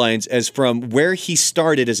storylines, as from where he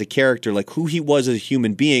started as a character, like who he was as a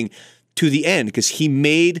human being, to the end, because he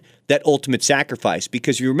made that ultimate sacrifice.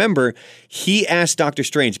 Because you remember, he asked Doctor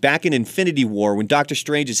Strange back in Infinity War, when Doctor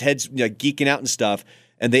Strange's head's geeking out and stuff,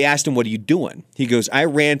 and they asked him, "What are you doing?" He goes, "I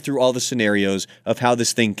ran through all the scenarios of how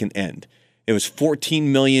this thing can end." It was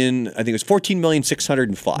 14 million, I think it was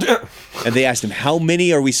 14,605. And they asked him, "How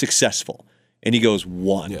many are we successful?" And he goes,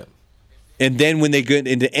 "1." Yeah. And then when they get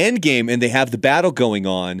into Endgame and they have the battle going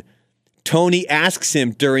on, Tony asks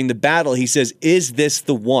him during the battle, he says, "Is this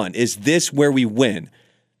the one? Is this where we win?"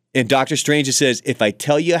 And Doctor Strange says, "If I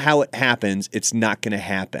tell you how it happens, it's not going to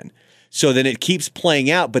happen." So then it keeps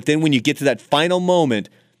playing out. But then when you get to that final moment,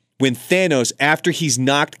 when Thanos, after he's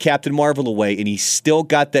knocked Captain Marvel away and he's still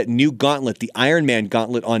got that new gauntlet, the Iron Man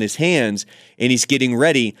gauntlet on his hands, and he's getting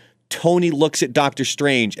ready, Tony looks at Doctor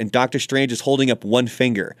Strange, and Doctor Strange is holding up one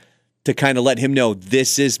finger to kind of let him know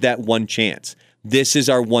this is that one chance. This is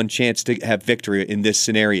our one chance to have victory in this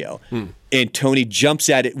scenario. And Tony jumps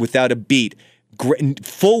at it without a beat,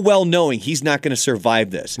 full well knowing he's not going to survive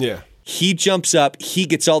this. Yeah. He jumps up, he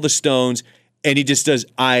gets all the stones, and he just does,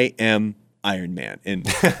 "I am Iron Man," and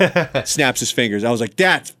snaps his fingers. I was like,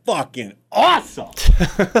 that's fucking awesome.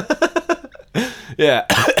 Yeah,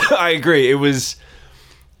 I agree. It was...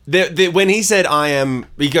 when he said "I am,"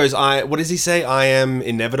 he goes, what does he say? "I am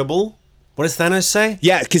inevitable." What does Thanos say?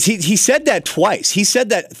 Yeah, because he said that twice.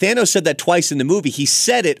 Thanos said that twice in the movie. He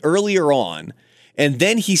said it earlier on, and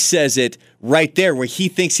then he says it right there where he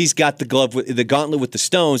thinks he's got the gauntlet with the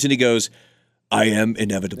stones, and he goes, "I am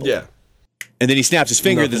inevitable." Yeah. And then he snaps his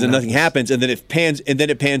finger. Nothing happens, and then it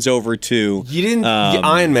pans over to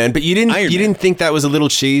Iron Man, but you didn't think that was a little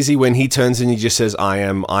cheesy when he turns and he just says, "I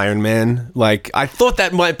am Iron Man." Like, I thought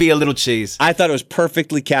that might be a little cheese. I thought it was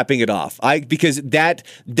perfectly capping it off. Because that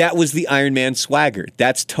was the Iron Man swagger.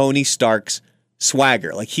 That's Tony Stark's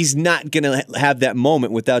swagger. Like, he's not gonna have that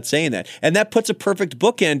moment without saying that, and that puts a perfect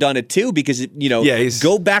bookend on it too. Because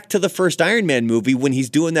go back to the first Iron Man movie when he's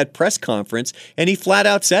doing that press conference and he flat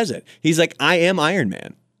out says it. He's like, "I am Iron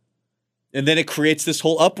Man," and then it creates this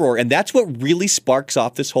whole uproar, and that's what really sparks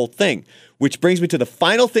off this whole thing. Which brings me to the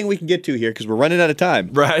final thing we can get to here because we're running out of time.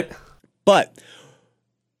 Right, but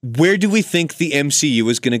where do we think the MCU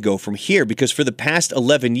is going to go from here? Because for the past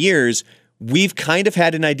 11 years. We've kind of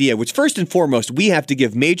had an idea, which first and foremost, we have to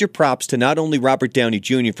give major props to not only Robert Downey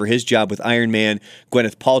Jr. for his job with Iron Man,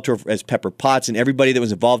 Gwyneth Paltrow as Pepper Potts, and everybody that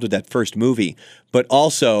was involved with that first movie, but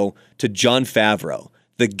also to Jon Favreau,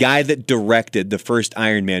 the guy that directed the first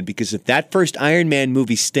Iron Man, because if that first Iron Man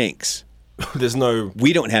movie stinks...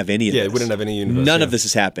 we don't have any of this. Yeah, we don't have any universe. None of this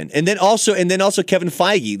has happened. And then also Kevin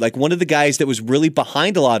Feige, like one of the guys that was really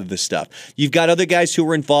behind a lot of this stuff. You've got other guys who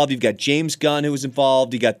were involved. You've got James Gunn who was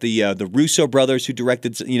involved. You got the Russo brothers who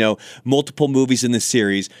directed multiple movies in this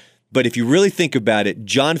series. But if you really think about it,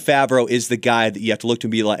 Jon Favreau is the guy that you have to look to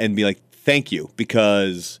and be like, thank you,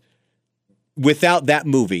 because without that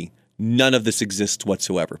movie, none of this exists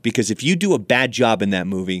whatsoever. Because if you do a bad job in that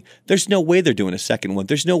movie, there's no way they're doing a second one.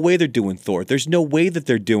 There's no way they're doing Thor. There's no way that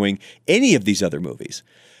they're doing any of these other movies.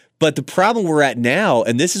 But the problem we're at now,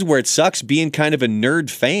 and this is where it sucks being kind of a nerd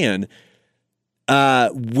fan,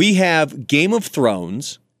 we have Game of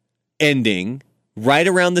Thrones ending right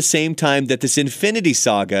around the same time that this Infinity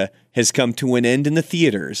Saga has come to an end in the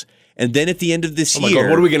theaters. And then at the end of this year... Oh my God,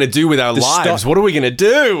 what are we going to do with our lives? What are we going to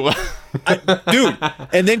do? Dude,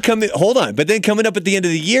 and then coming up at the end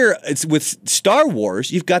of the year, it's with Star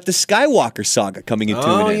Wars, you've got the Skywalker saga coming into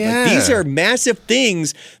an end. Yeah. Like, these are massive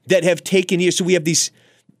things that have taken years. So we have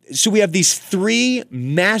these three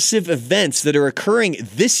massive events that are occurring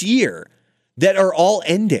this year that are all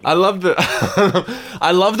ending. I love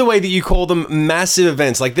the way that you call them massive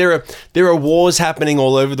events. Like there are wars happening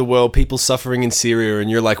all over the world, people suffering in Syria,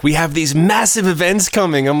 and you're like, we have these massive events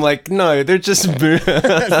coming. I'm like, no, they're just.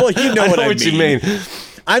 Well, you know what you mean.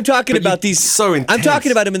 I'm talking about these so intense. I'm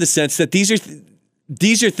talking about them in the sense that these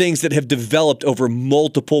are things that have developed over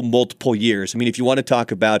multiple years. I mean, if you want to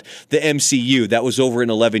talk about the MCU, that was over an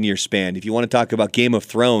 11-year span. If you want to talk about Game of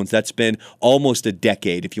Thrones, that's been almost a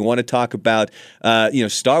decade. If you want to talk about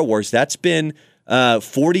Star Wars, that's been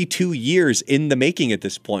 42 years in the making at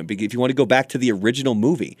this point. If you want to go back to the original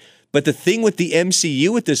movie. But the thing with the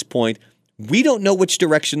MCU at this point, we don't know which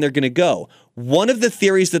direction they're going to go. One of the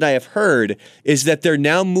theories that I have heard is that they're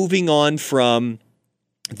now moving on from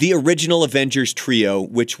the original Avengers trio,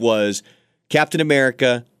 which was Captain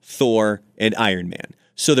America, Thor, and Iron Man.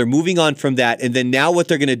 So they're moving on from that. And then now what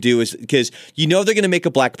they're going to do is, because they're going to make a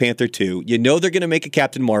Black Panther 2. They're going to make a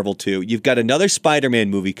Captain Marvel 2. You've got another Spider-Man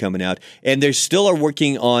movie coming out. And they still are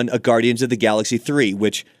working on a Guardians of the Galaxy 3,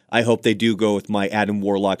 which I hope they do go with my Adam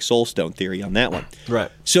Warlock Soulstone theory on that one. Right.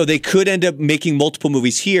 So they could end up making multiple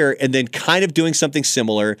movies here and then kind of doing something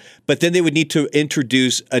similar. But then they would need to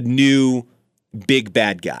introduce a new big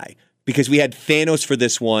bad guy, because we had Thanos for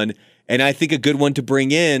this one, and I think a good one to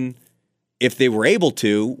bring in, if they were able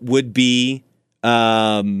to, would be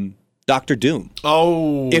Doctor Doom.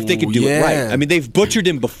 Oh, if they could do it right. I mean, they've butchered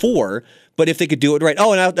him before, but if they could do it right.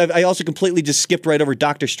 Oh, and I also completely just skipped right over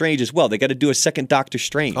Doctor Strange as well. They got to do a second Doctor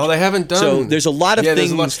Strange. Oh, they haven't done. So there's a lot of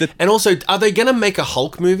things. And also, are they going to make a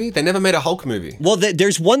Hulk movie? They never made a Hulk movie. Well,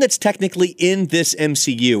 there's one that's technically in this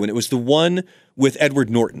MCU, and it was the one with Edward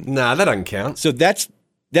Norton. Nah, that doesn't count. So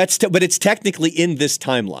but it's technically in this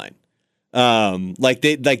timeline.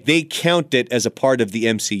 They count it as a part of the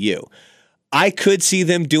MCU. I could see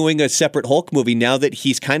them doing a separate Hulk movie now that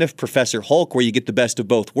he's kind of Professor Hulk, where you get the best of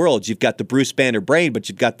both worlds. You've got the Bruce Banner brain, but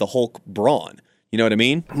you've got the Hulk brawn. You know what I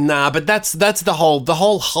mean? Nah, but that's the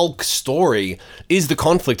whole Hulk story is the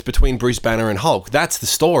conflict between Bruce Banner and Hulk. That's the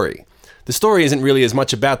story. The story isn't really as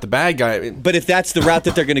much about the bad guy. But if that's the route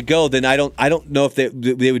that they're going to go, then I don't know if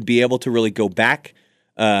they would be able to really go back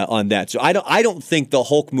on that. So I don't think the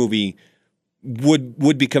Hulk movie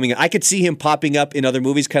would be coming. I could see him popping up in other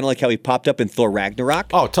movies, kind of like how he popped up in Thor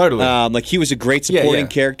Ragnarok. Oh, totally. Like he was a great supporting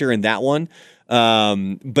character in that one.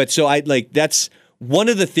 But so that's one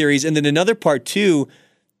of the theories, and then another part too.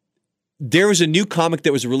 There was a new comic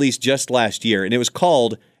that was released just last year, and it was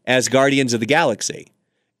called As Guardians of the Galaxy.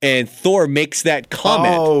 And Thor makes that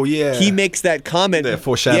comment. Oh, yeah. He makes that comment. That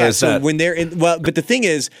foreshadows so that. when they're in, but the thing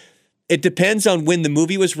is, It depends on when the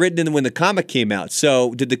movie was written and when the comic came out.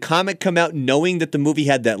 So did the comic come out knowing that the movie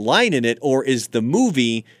had that line in it, or is the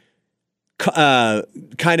movie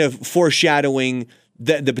kind of foreshadowing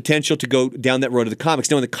the potential to go down that road of the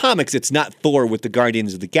comics? Now, in the comics, it's not Thor with the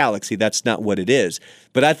Guardians of the Galaxy. That's not what it is.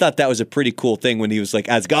 But I thought that was a pretty cool thing when he was like,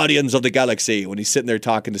 as Guardians of the Galaxy, when he's sitting there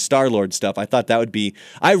talking to Star-Lord stuff. I thought that would be,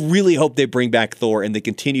 I really hope they bring back Thor and they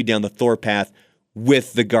continue down the Thor path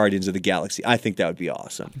with the Guardians of the Galaxy. I think that would be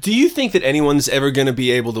awesome. Do you think that anyone's ever going to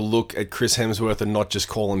be able to look at Chris Hemsworth and not just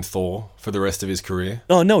call him Thor for the rest of his career?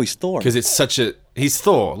 Oh, no, he's Thor. Because he's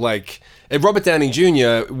Thor. Like, Robert Downey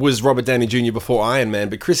Jr. was Robert Downey Jr. before Iron Man,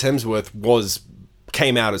 but Chris Hemsworth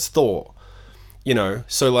came out as Thor. You know,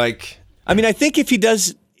 so like... I mean, I think if he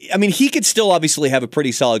does... I mean, he could still obviously have a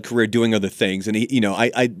pretty solid career doing other things, and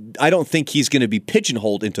I don't think he's going to be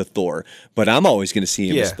pigeonholed into Thor, but I'm always going to see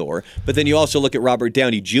him as Thor. But then you also look at Robert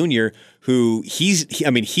Downey Jr., who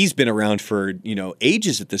he's been around for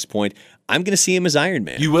ages at this point. I'm going to see him as Iron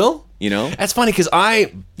Man. You will? That's funny because I'll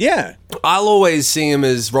always see him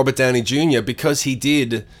as Robert Downey Jr. because he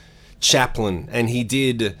did Chaplin and he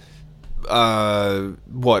did. He was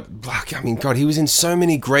in so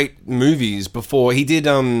many great movies before. He did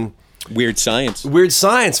Weird Science,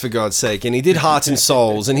 for God's sake, and he did Hearts and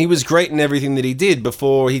Souls, and he was great in everything that he did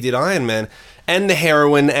before he did Iron Man, and the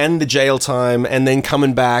heroin, and the jail time, and then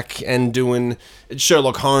coming back and doing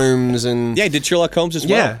Sherlock Holmes, and he did Sherlock Holmes as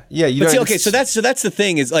well. So that's the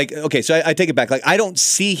thing is like, okay, so I take it back. Like, I don't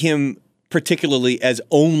see him particularly as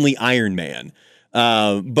only Iron Man.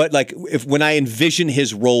 But like, when I envision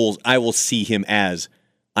his roles, I will see him as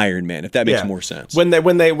Iron Man, if that makes more sense. When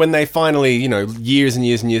they finally, years and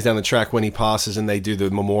years and years down the track, when he passes and they do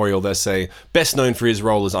the memorial, they say best known for his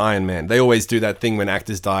role as Iron Man. They always do that thing when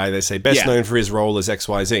actors die. They say best known for his role as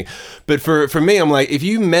XYZ. But for me, I'm like, if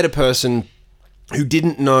you met a person who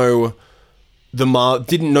didn't know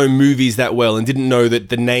movies that well and didn't know that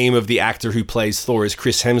the name of the actor who plays Thor is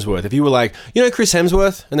Chris Hemsworth, if you were like, Chris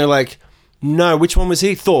Hemsworth, and they're like, no, which one was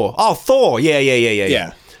he? Thor. Oh, Thor.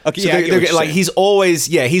 Yeah. Okay, so like he's always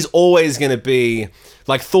going to be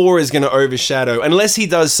like, Thor is going to overshadow, unless he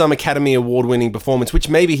does some Academy Award winning performance, which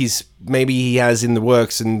maybe he has in the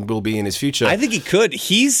works and will be in his future. I think he could.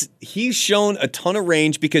 He's shown a ton of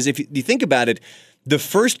range, because if you think about it, the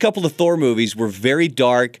first couple of Thor movies were very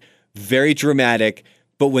dark, very dramatic.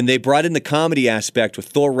 But when they brought in the comedy aspect with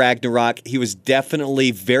Thor Ragnarok, he was definitely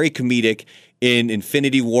very comedic in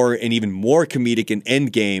Infinity War and even more comedic in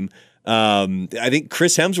Endgame. I think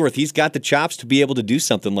Chris Hemsworth, he's got the chops to be able to do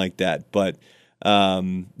something like that. But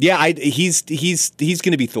he's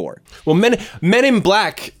going to be Thor. Well, Men in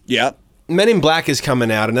Black. Yeah. Men in Black is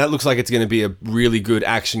coming out, and that looks like it's going to be a really good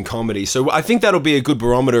action comedy. So I think that'll be a good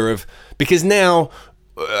barometer because now,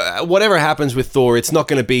 whatever happens with Thor, it's not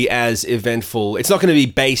going to be as eventful. It's not going to be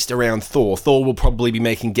based around Thor. Thor will probably be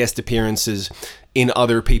making guest appearances in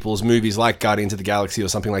other people's movies like Guardians of the Galaxy or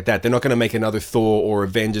something like that. They're not going to make another Thor or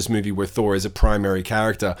Avengers movie where Thor is a primary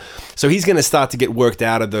character. So he's going to start to get worked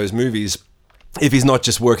out of those movies. If he's not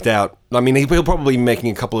just worked out, I mean, he'll probably be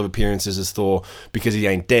making a couple of appearances as Thor because he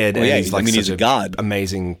ain't dead. Well, he's a god,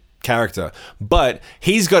 amazing character. But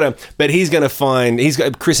Chris Hemsworth's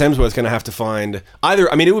going to have to find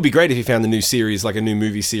either. I mean, it would be great if he found the new series, like a new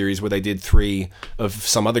movie series where they did 3 of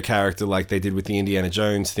some other character, like they did with the Indiana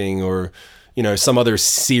Jones thing, or some other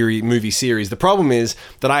movie series. The problem is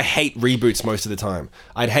that I hate reboots most of the time.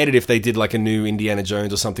 I'd hate it if they did like a new Indiana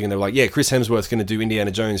Jones or something and they're like, yeah, Chris Hemsworth's going to do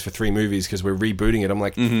Indiana Jones for 3 movies because we're rebooting it. I'm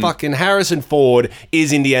like, fucking Harrison Ford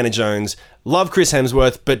is Indiana Jones. Love Chris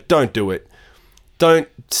Hemsworth, but don't do it. Don't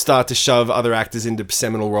start to shove other actors into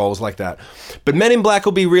seminal roles like that. But Men in Black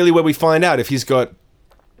will be really where we find out if he's got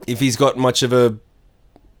much of a...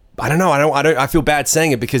 I don't know. I feel bad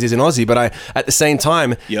saying it because he's an Aussie, but at the same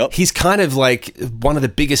time, he's kind of like one of the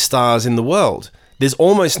biggest stars in the world. There's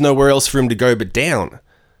almost nowhere else for him to go but down.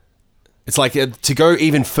 It's like to go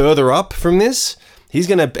even further up from this,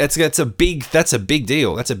 that's a big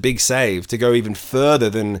deal. That's a big save to go even further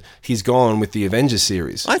than he's gone with the Avengers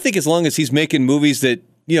series. I think as long as he's making movies that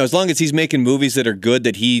are good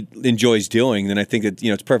that he enjoys doing, then I think that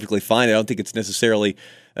it's perfectly fine. I don't think it's necessarily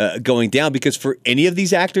going down, because for any of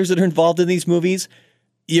these actors that are involved in these movies,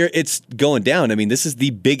 it's going down. I mean, this is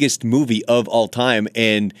the biggest movie of all time,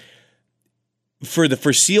 and for the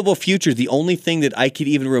foreseeable future, the only thing that I could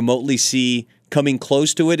even remotely see coming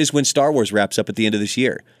close to it is when Star Wars wraps up at the end of this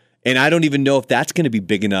year. And I don't even know if that's going to be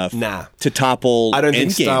big enough to topple Endgame. I don't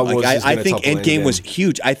think Star Wars I think Endgame was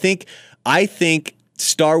huge. I think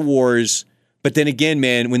Star Wars, but then again,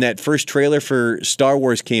 man, when that first trailer for Star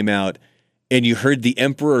Wars came out, and you heard the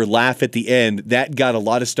Emperor laugh at the end, that got a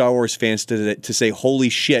lot of Star Wars fans to say, holy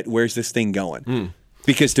shit, where's this thing going?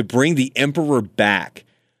 Because to bring the Emperor back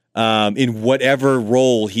in whatever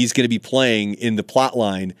role he's going to be playing in the plot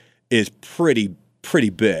line is pretty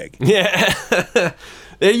big. Yeah.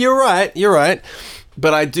 You're right.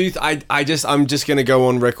 But I'm just going to go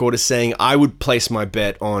on record as saying I would place my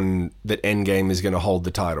bet on that Endgame is going to hold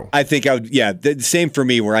the title. I think I would, the same for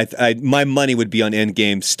me, where my money would be on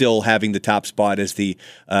Endgame still having the top spot as the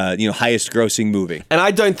highest grossing movie. And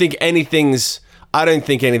I don't think anything's going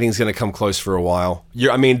to come close for a while.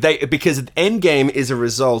 Because Endgame is a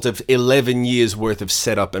result of 11 years worth of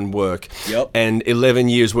setup and work. Yep. And 11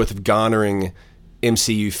 years worth of garnering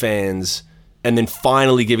MCU fans, and then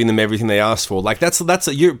finally giving them everything they asked for. Like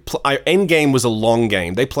Endgame was a long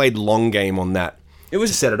game. They played long game on that. It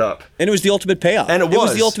was to set it up, and it was the ultimate payoff. And it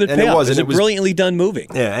was the ultimate payoff. It was a brilliantly done movie.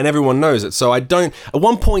 Yeah, and everyone knows it. So I don't.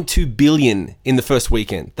 1.2 billion in the first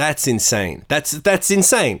weekend. That's insane. That's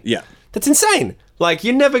insane. Yeah, that's insane. Like,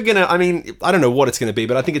 you're never gonna. I mean, I don't know what it's gonna be,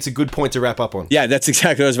 but I think it's a good point to wrap up on. Yeah, that's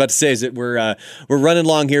exactly what I was about to say. Is that we're running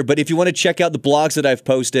long here, but if you want to check out the blogs that I've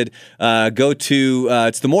posted, go to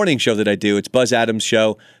it's the morning show that I do. It's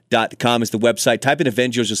BuzzAdamsShow.com is the website. Type in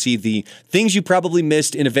Avengers. You'll see the things you probably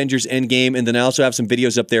missed in Avengers Endgame, and then I also have some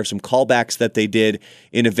videos up there, some callbacks that they did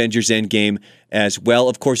in Avengers Endgame as well.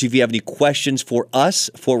 Of course, if you have any questions for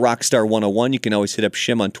us for Rockstar 101, you can always hit up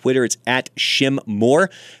Shim on Twitter. It's at ShimMoore.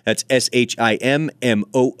 That's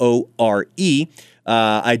ShimMoore.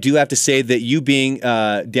 I do have to say that you being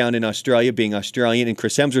down in Australia, being Australian, and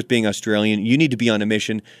Chris Hemsworth being Australian, you need to be on a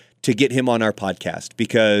mission to get him on our podcast,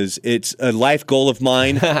 because it's a life goal of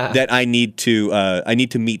mine that I need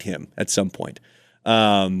to meet him at some point.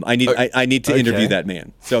 I need to interview that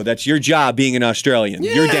man. So that's your job, being an Australian.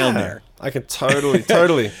 Yeah. You're down there. I can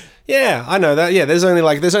totally. Yeah, I know that. Yeah, there's only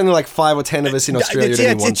like 5 or 10 of us in Australia at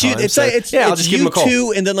any one time. I'll just give them a call.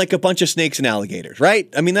 Two, and then like a bunch of snakes and alligators, right?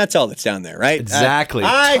 I mean, that's all that's down there, right? Exactly.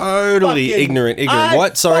 Totally ignorant.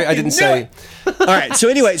 What? Sorry, I didn't say. All right. So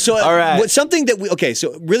anyway, all right. Something that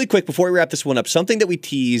so really quick before we wrap this one up, something that we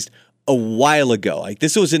teased a while ago. Like,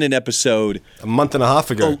 this was in an episode a month and a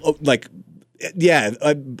half ago. I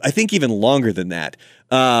think even longer than that.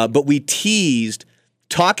 But we teased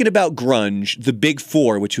talking about grunge, the big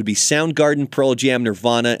four, which would be Soundgarden, Pearl Jam,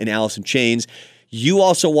 Nirvana, and Alice in Chains. You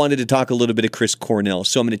also wanted to talk a little bit of Chris Cornell.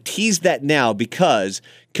 So I'm going to tease that now, because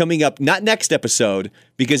coming up, not next episode,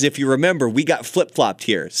 because if you remember, we got flip-flopped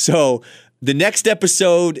here. So the next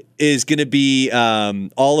episode is going to be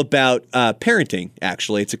all about parenting,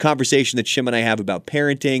 actually. It's a conversation that Shim and I have about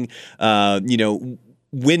parenting,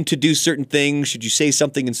 when to do certain things, should you say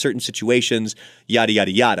something in certain situations, yada,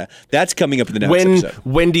 yada, yada. That's coming up in the next episode.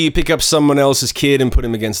 When do you pick up someone else's kid and put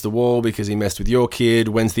him against the wall because he messed with your kid?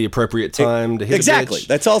 When's the appropriate time to hit exactly. a bitch?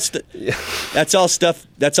 That's all stuff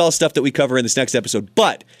that we cover in this next episode.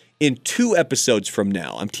 But in 2 episodes from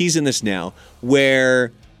now, I'm teasing this now,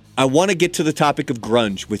 where I want to get to the topic of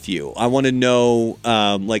grunge with you. I want to know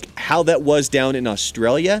how that was down in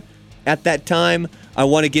Australia at that time. I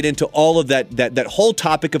want to get into all of that whole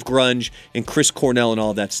topic of grunge and Chris Cornell and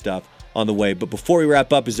all of that stuff on the way. But before we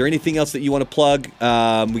wrap up, is there anything else that you want to plug?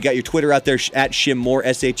 We got your Twitter out there at ShimMoore,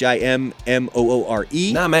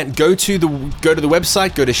 ShimMoore. Nah, man, go to the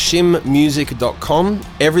website, go to shimmusic.com.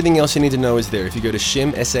 Everything else you need to know is there. If you go to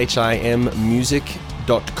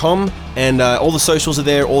shimmusic.com, and all the socials are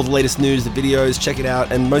there, all the latest news, the videos, check it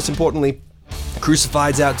out. And most importantly,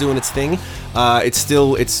 Crucified's out doing its thing.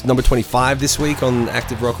 It's number 25 this week on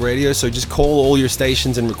Active Rock Radio, so just call all your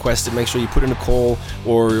stations and request it. Make sure you put in a call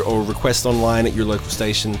or request online at your local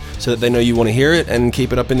station so that they know you want to hear it, and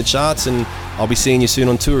keep it up in the charts. And I'll be seeing you soon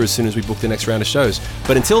on tour as soon as we book the next round of shows.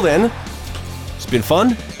 But until then, it's been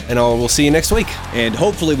fun, and we'll see you next week. And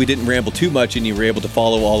hopefully we didn't ramble too much and you were able to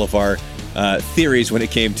follow all of our theories when it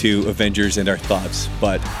came to Avengers and our thoughts.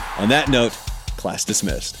 But on that note, class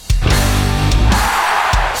dismissed.